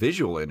a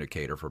visual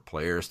indicator for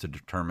players to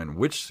determine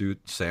which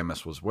suit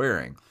Samus was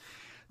wearing.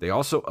 They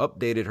also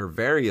updated her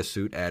Varia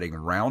suit, adding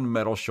round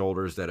metal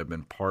shoulders that have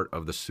been part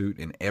of the suit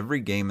in every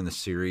game in the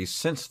series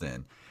since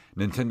then.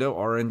 Nintendo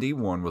R&D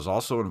 1 was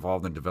also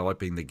involved in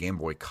developing the Game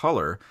Boy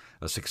Color,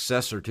 a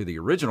successor to the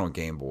original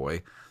Game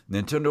Boy.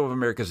 Nintendo of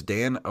America's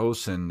Dan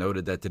Osen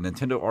noted that the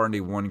Nintendo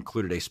R&D 1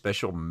 included a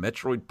special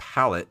Metroid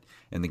palette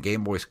in the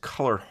Game Boy's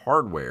Color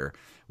hardware,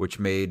 which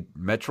made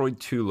Metroid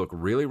 2 look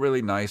really,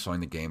 really nice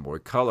on the Game Boy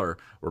Color,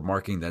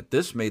 remarking that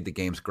this made the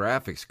game's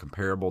graphics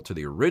comparable to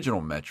the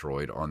original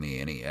Metroid on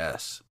the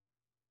NES.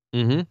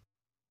 Mm-hmm.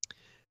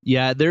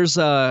 Yeah,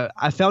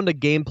 I found a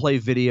gameplay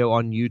video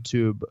on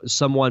YouTube.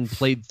 Someone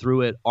played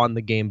through it on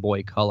the Game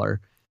Boy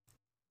Color.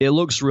 It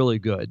looks really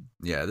good.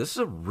 Yeah, this is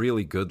a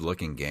really good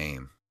looking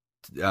game.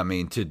 I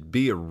mean, to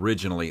be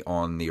originally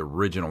on the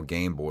original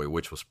Game Boy,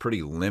 which was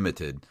pretty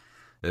limited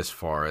as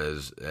far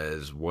as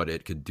what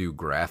it could do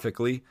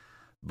graphically,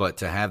 but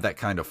to have that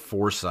kind of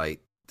foresight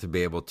to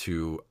be able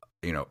to,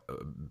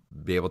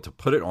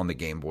 put it on the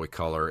Game Boy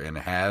Color and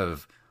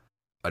have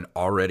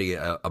already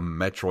a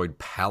Metroid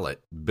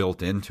palette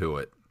built into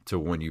it, to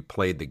when you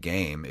played the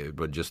game, it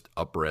would just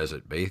up-res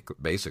it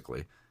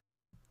basically.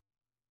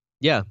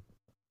 Yeah,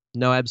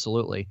 no,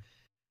 absolutely.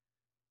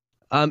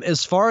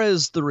 As far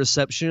as the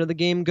reception of the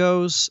game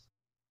goes,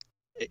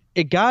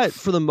 it got,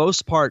 for the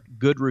most part,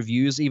 good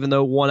reviews, even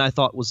though one I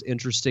thought was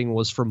interesting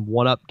was from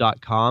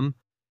oneup.com.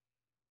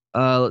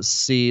 Let's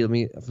see. Let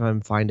me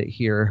find it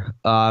here.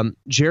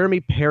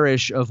 Jeremy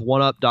Parrish of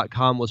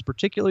oneup.com was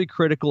particularly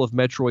critical of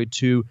Metroid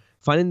 2,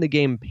 finding the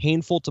game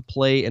painful to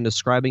play and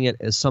describing it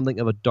as something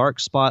of a dark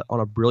spot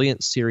on a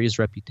brilliant series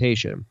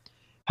reputation.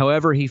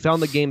 However, he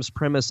found the game's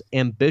premise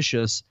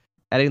ambitious,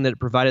 adding that it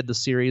provided the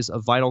series a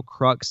vital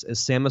crux as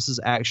Samus's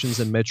actions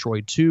in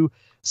Metroid 2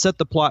 set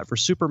the plot for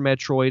Super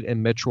Metroid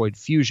and Metroid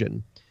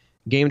Fusion.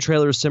 Game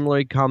trailers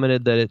similarly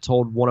commented that it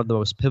told one of the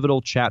most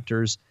pivotal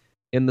chapters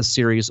in the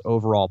series'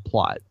 overall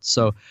plot.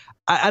 So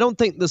I don't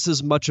think this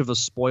is much of a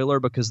spoiler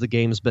because the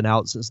game's been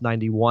out since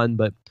 91,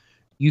 but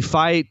you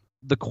fight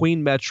the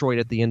Queen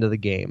Metroid at the end of the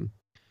game.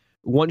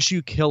 Once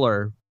you kill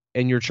her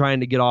and you're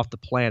trying to get off the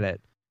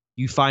planet,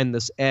 you find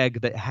this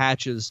egg that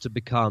hatches to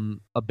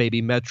become a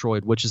baby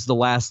Metroid, which is the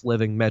last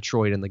living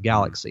Metroid in the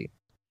galaxy.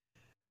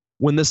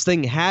 When this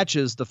thing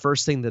hatches, the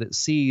first thing that it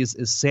sees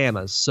is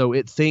Samus, so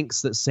it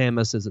thinks that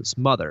Samus is its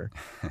mother.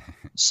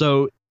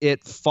 So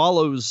it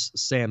follows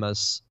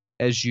Samus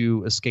as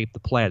you escape the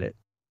planet.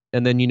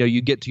 And then,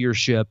 you get to your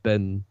ship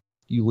and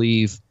you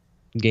leave,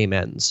 game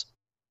ends.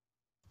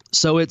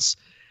 So it's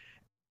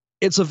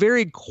a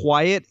very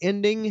quiet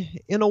ending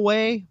in a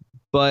way,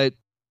 but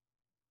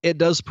it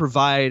does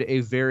provide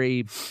a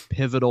very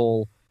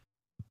pivotal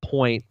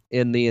point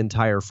in the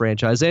entire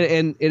franchise.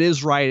 And it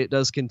is right, it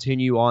does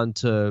continue on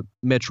to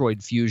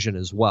Metroid Fusion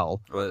as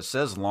well. Well, it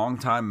says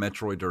longtime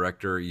Metroid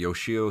director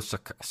Yoshio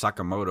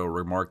Sakamoto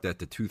remarked at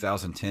the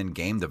 2010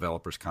 Game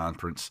Developers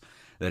Conference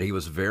that he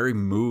was very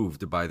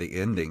moved by the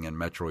ending in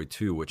Metroid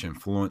 2, which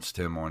influenced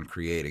him on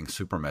creating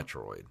Super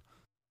Metroid.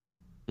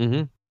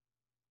 Mm-hmm.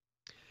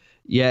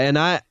 Yeah, and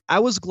I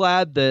was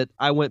glad that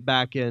I went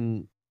back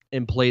and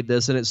played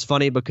this, and it's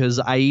funny because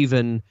I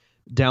even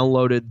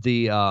downloaded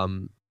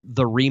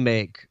the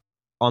remake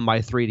on my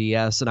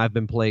 3DS, and I've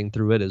been playing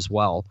through it as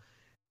well.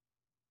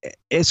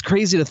 It's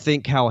crazy to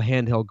think how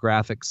handheld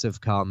graphics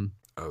have come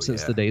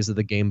since the days of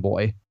the Game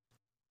Boy.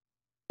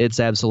 It's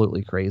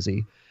absolutely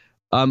crazy.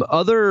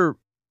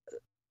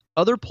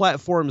 Other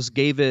platforms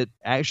gave it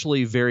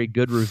actually very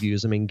good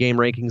reviews. I mean, Game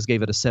Rankings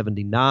gave it a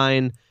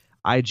 79,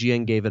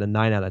 IGN gave it a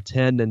 9 out of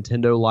 10,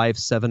 Nintendo Life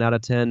 7 out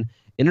of 10,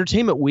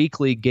 Entertainment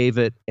Weekly gave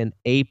it an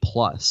A+,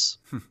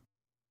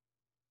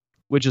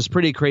 which is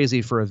pretty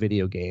crazy for a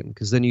video game,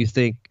 because then you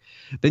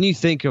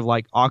think of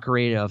like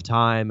Ocarina of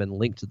Time and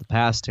Link to the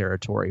Past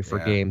territory for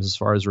games as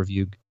far as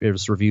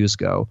reviews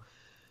go.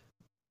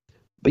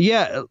 But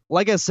yeah,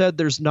 like I said,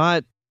 there's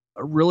not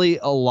really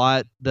a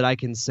lot that I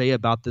can say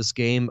about this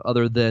game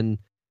other than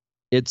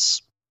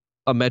it's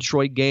a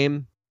Metroid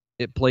game.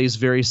 It plays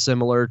very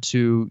similar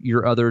to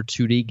your other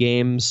 2D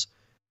games.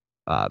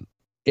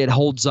 It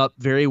holds up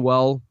very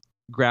well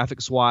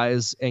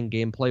graphics-wise and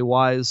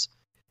gameplay-wise.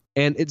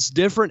 And it's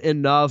different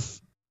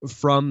enough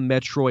from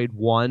Metroid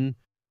 1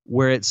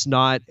 where it's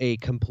not a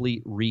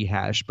complete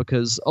rehash,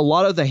 because a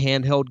lot of the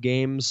handheld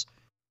games,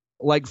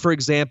 like, for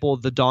example,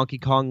 the Donkey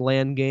Kong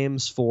Land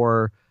games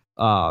for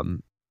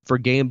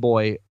Game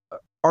Boy,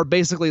 are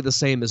basically the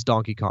same as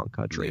Donkey Kong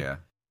Country. Yeah.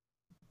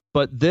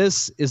 But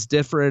this is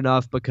different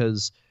enough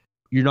because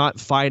you're not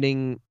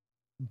fighting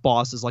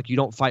bosses. Like, you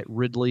don't fight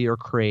Ridley or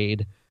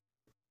Kraid.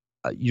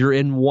 You're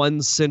in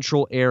one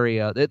central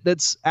area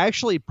that's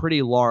actually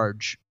pretty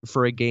large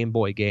for a Game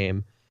Boy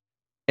game,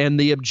 and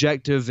the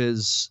objective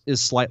is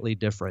slightly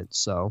different.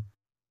 So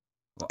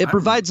it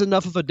provides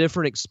enough of a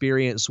different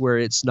experience where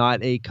it's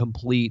not a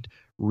complete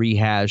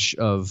rehash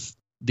of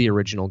the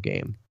original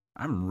game.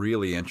 I'm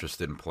really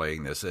interested in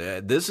playing this.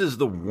 This is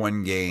the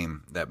one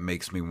game that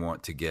makes me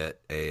want to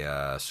get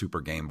a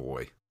Super Game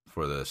Boy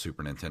for the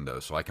Super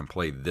Nintendo so I can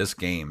play this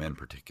game in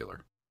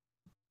particular.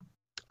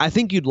 I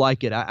think you'd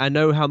like it. I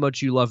know how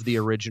much you love the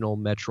original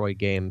Metroid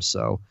game,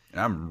 so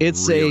I'm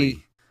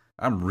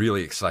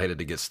really excited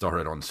to get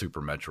started on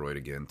Super Metroid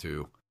again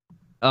too.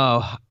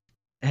 Oh,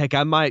 heck,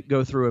 I might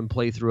go through and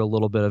play through a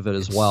little bit of it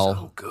as well.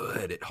 So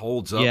good. It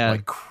holds up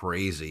like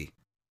crazy.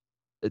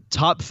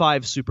 Top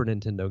 5 Super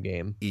Nintendo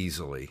game.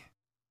 Easily.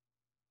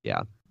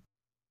 Yeah.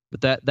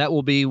 But that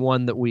will be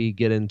one that we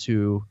get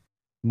into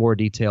more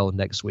detail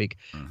next week.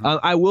 Mm-hmm.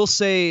 I will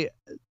say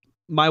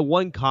my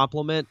one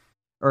compliment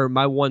or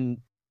my one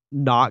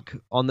knock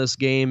on this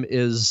game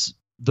is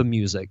the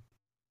music.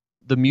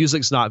 The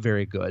music's not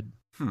very good.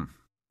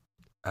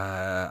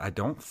 It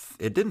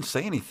didn't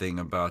say anything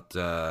about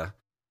let's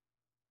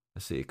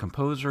see,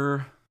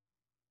 composer.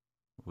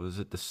 Was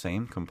it the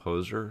same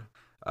composer?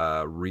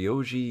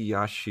 Ryoji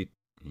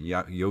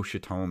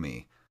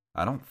Yoshitomi.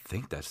 I don't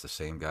think that's the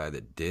same guy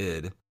that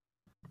did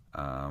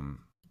the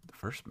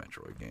first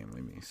Metroid game.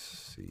 Let me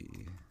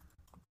see.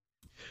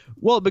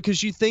 Well,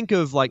 because you think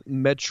of like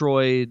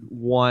Metroid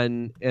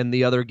 1 and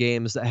the other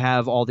games that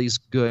have all these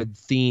good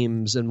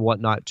themes and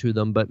whatnot to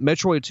them, but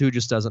Metroid 2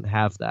 just doesn't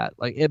have that.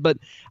 But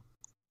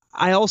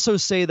I also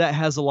say that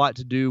has a lot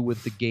to do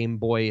with the Game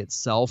Boy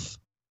itself.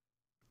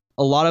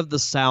 A lot of the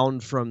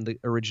sound from the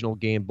original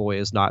Game Boy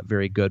is not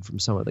very good from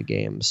some of the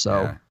games.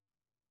 So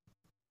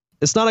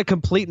It's not a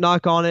complete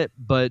knock on it,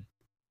 but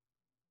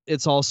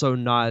it's also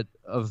not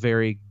a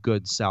very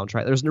good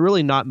soundtrack. There's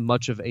really not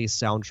much of a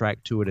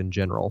soundtrack to it in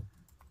general.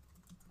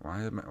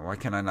 Why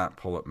can I not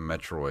pull up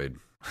Metroid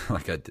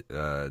like I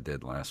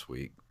did last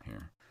week?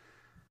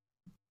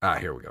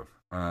 Here we go.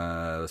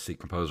 Let's see,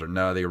 composer.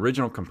 No, the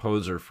original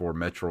composer for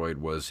Metroid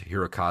was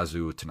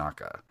Hirokazu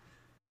Tanaka.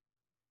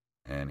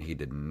 And he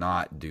did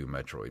not do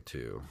Metroid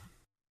 2.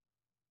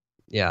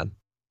 Yeah.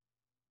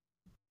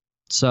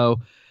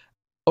 So,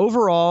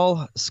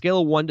 overall,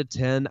 scale of 1 to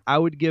 10, I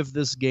would give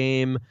this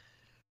game...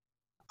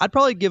 I'd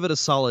probably give it a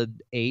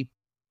solid 8.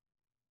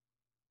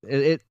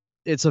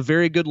 It's a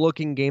very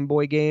good-looking Game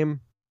Boy game.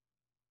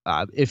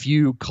 If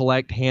you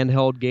collect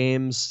handheld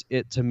games,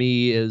 it, to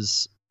me,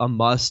 is a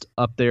must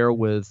up there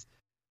with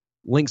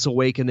Link's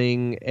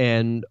Awakening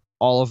and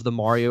all of the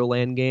Mario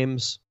Land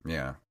games.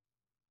 Yeah.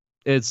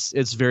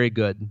 It's very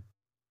good.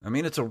 I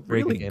mean, it's a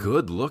really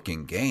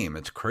good-looking game.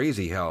 It's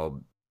crazy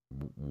how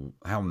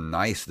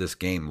nice this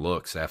game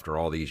looks after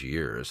all these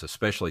years,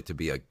 especially to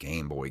be a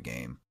Game Boy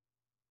game.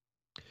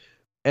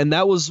 And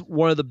that was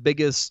one of the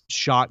biggest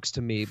shocks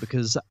to me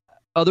because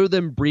other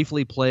than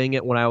briefly playing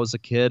it when I was a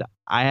kid,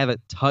 I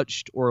haven't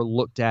touched or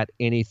looked at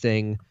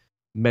anything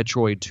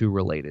Metroid 2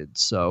 related.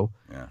 So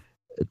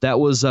that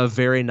was a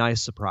very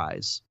nice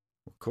surprise.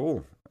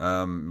 Cool.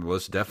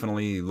 This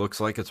definitely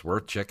looks like it's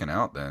worth checking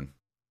out then.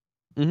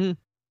 Mm-hmm.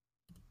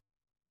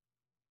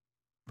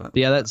 But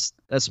yeah,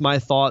 that's my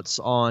thoughts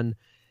on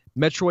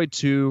Metroid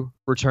 2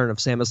 Return of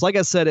Samus. Like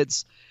I said,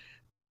 it's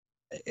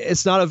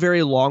not a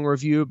very long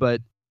review, but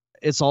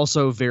it's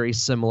also very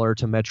similar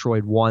to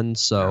Metroid 1,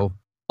 so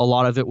a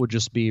lot of it would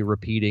just be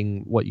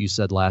repeating what you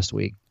said last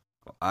week.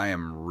 I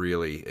am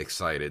really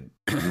excited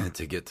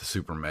to get to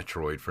Super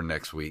Metroid for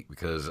next week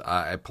because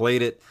I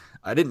played it.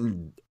 I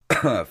didn't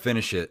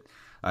finish it.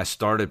 I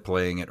started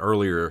playing it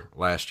earlier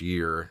last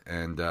year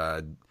and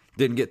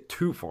didn't get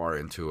too far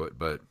into it,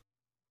 but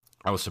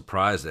I was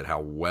surprised at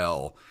how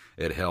well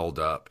it held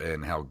up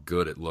and how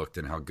good it looked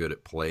and how good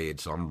it played.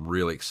 So I'm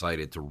really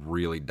excited to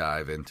really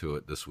dive into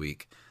it this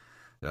week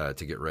to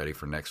get ready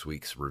for next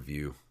week's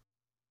review.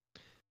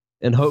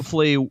 And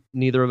hopefully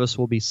neither of us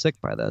will be sick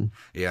by then.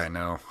 Yeah, I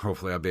know.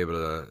 Hopefully I'll be able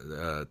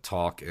to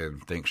talk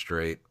and think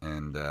straight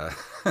and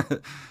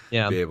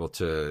be able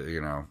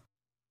to,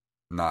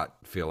 not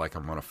feel like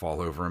I'm going to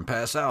fall over and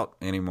pass out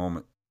any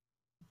moment.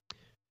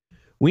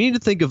 We need to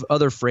think of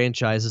other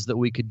franchises that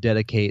we could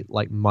dedicate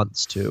like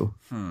months to.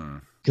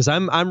 Because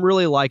I'm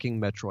really liking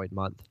Metroid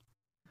Month.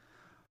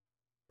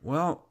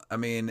 Well, I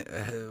mean,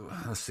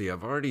 let's see.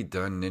 I've already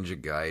done Ninja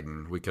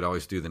Gaiden. We could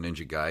always do the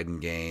Ninja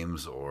Gaiden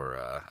games,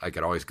 or I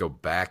could always go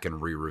back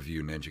and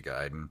re-review Ninja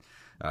Gaiden.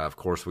 Of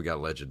course, we got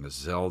Legend of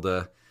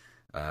Zelda.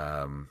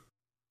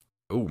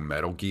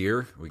 Metal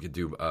Gear. We could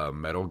do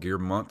Metal Gear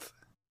Month.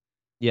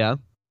 Yeah.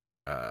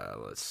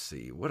 Let's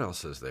see. What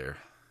else is there?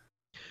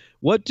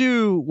 What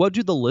do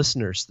the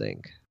listeners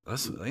think?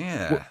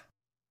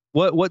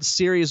 What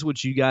series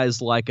would you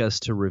guys like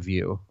us to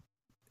review?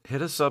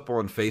 Hit us up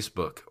on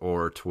Facebook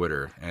or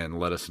Twitter and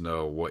let us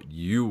know what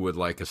you would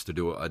like us to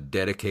do a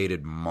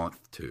dedicated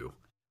month to.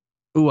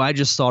 Ooh, I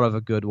just thought of a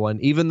good one.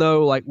 Even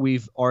though like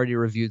we've already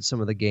reviewed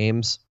some of the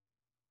games,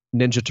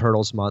 Ninja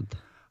Turtles Month.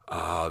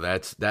 Oh,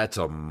 that's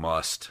a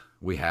must.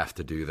 We have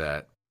to do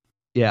that.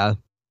 Yeah.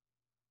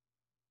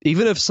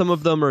 Even if some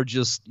of them are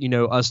just,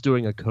 us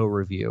doing a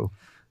co-review,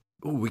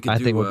 Ooh, I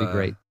think would be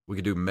great. We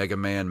could do Mega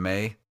Man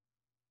May.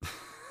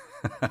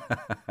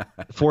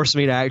 Force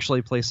me to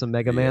actually play some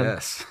Mega Man.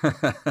 Yes,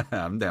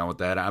 I'm down with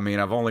that. I mean,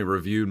 I've only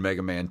reviewed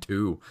Mega Man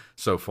 2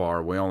 so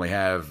far. We only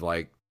have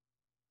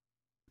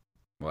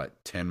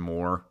 10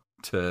 more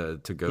to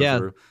go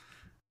through.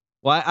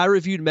 Well, I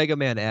reviewed Mega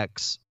Man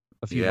X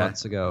a few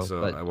months ago.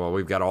 Well,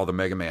 we've got all the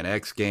Mega Man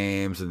X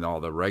games and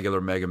all the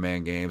regular Mega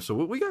Man games. So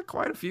we got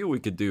quite a few we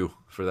could do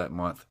for that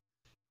month.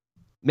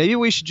 Maybe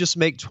we should just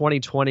make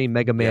 2020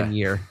 Mega Man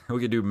year. We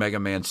could do Mega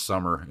Man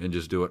Summer and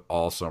just do it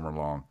all summer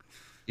long.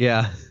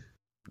 Yeah.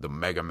 The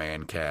Mega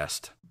Man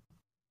cast.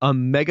 A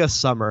Mega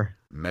Summer.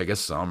 Mega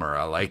Summer.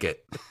 I like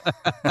it.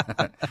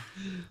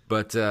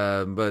 But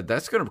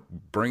that's going to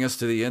bring us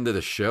to the end of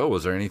the show.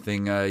 Is there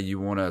anything you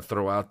want to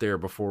throw out there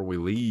before we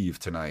leave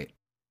tonight?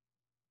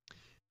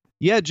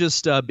 Yeah,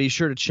 just be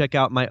sure to check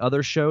out my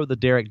other show, The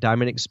Derek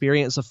Diamond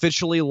Experience.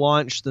 Officially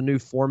launched the new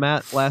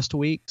format last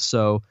week,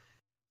 so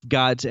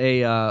got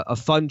a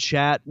fun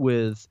chat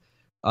with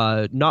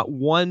not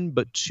one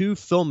but two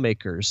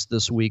filmmakers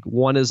this week.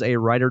 One is a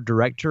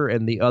writer-director,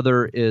 and the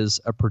other is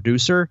a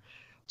producer,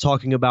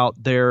 talking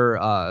about their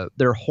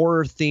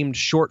horror-themed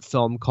short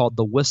film called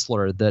The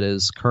Whistler that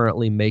is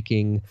currently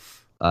making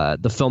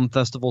the film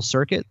festival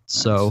circuit.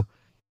 Nice. So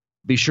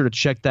be sure to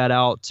check that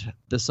out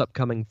this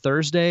upcoming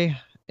Thursday.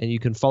 And you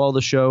can follow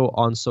the show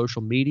on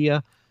social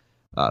media,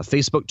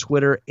 Facebook,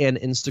 Twitter, and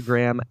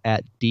Instagram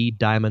at D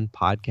Diamond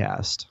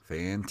Podcast.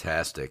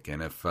 Fantastic.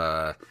 And if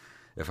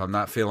I'm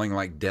not feeling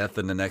like death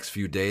in the next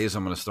few days,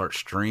 I'm going to start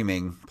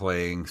streaming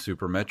playing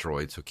Super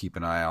Metroid. So keep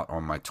an eye out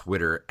on my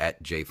Twitter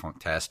at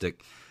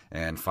JFunktastic.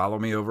 And follow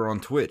me over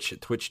on Twitch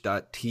at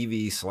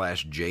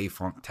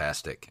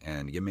twitch.tv/JFunktastic.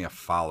 And give me a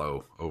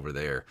follow over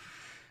there.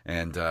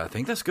 And I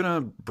think that's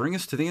going to bring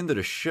us to the end of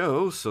the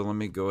show. So let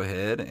me go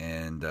ahead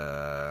and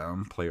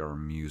play our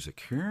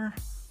music here.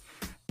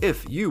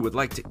 If you would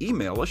like to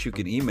email us, you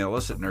can email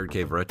us at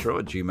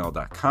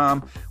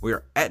nerdcaveretro@gmail.com. We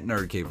are at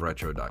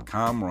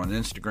nerdcaveretro.com. We're on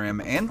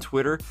Instagram and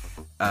Twitter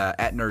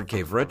at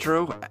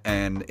nerdcaveretro,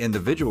 and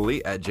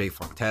individually at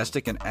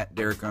jfunktastic and at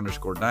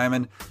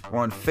Derek_Diamond. We're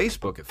on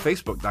Facebook at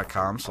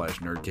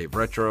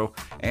facebook.com/nerdcaveretro,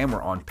 and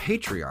we're on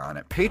Patreon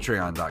at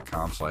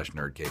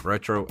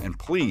patreon.com/nerdcaveretro. And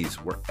please,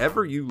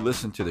 wherever you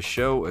listen to the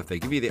show, if they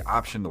give you the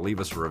option to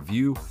leave us a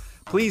review,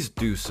 please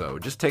do so.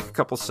 Just take a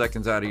couple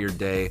seconds out of your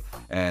day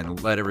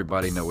and let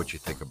everybody know what you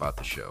think about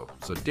the show.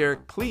 So,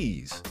 Derek,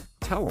 please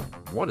tell them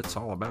what it's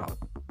all about.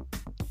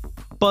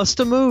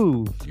 Bust a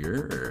move.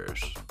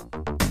 Yes.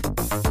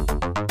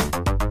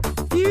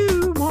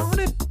 You want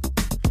it.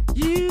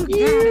 You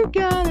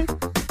got it.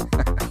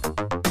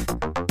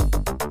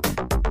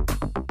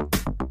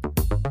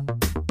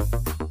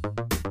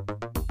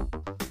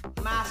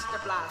 Master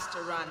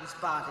Blaster runs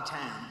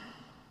Bartertown.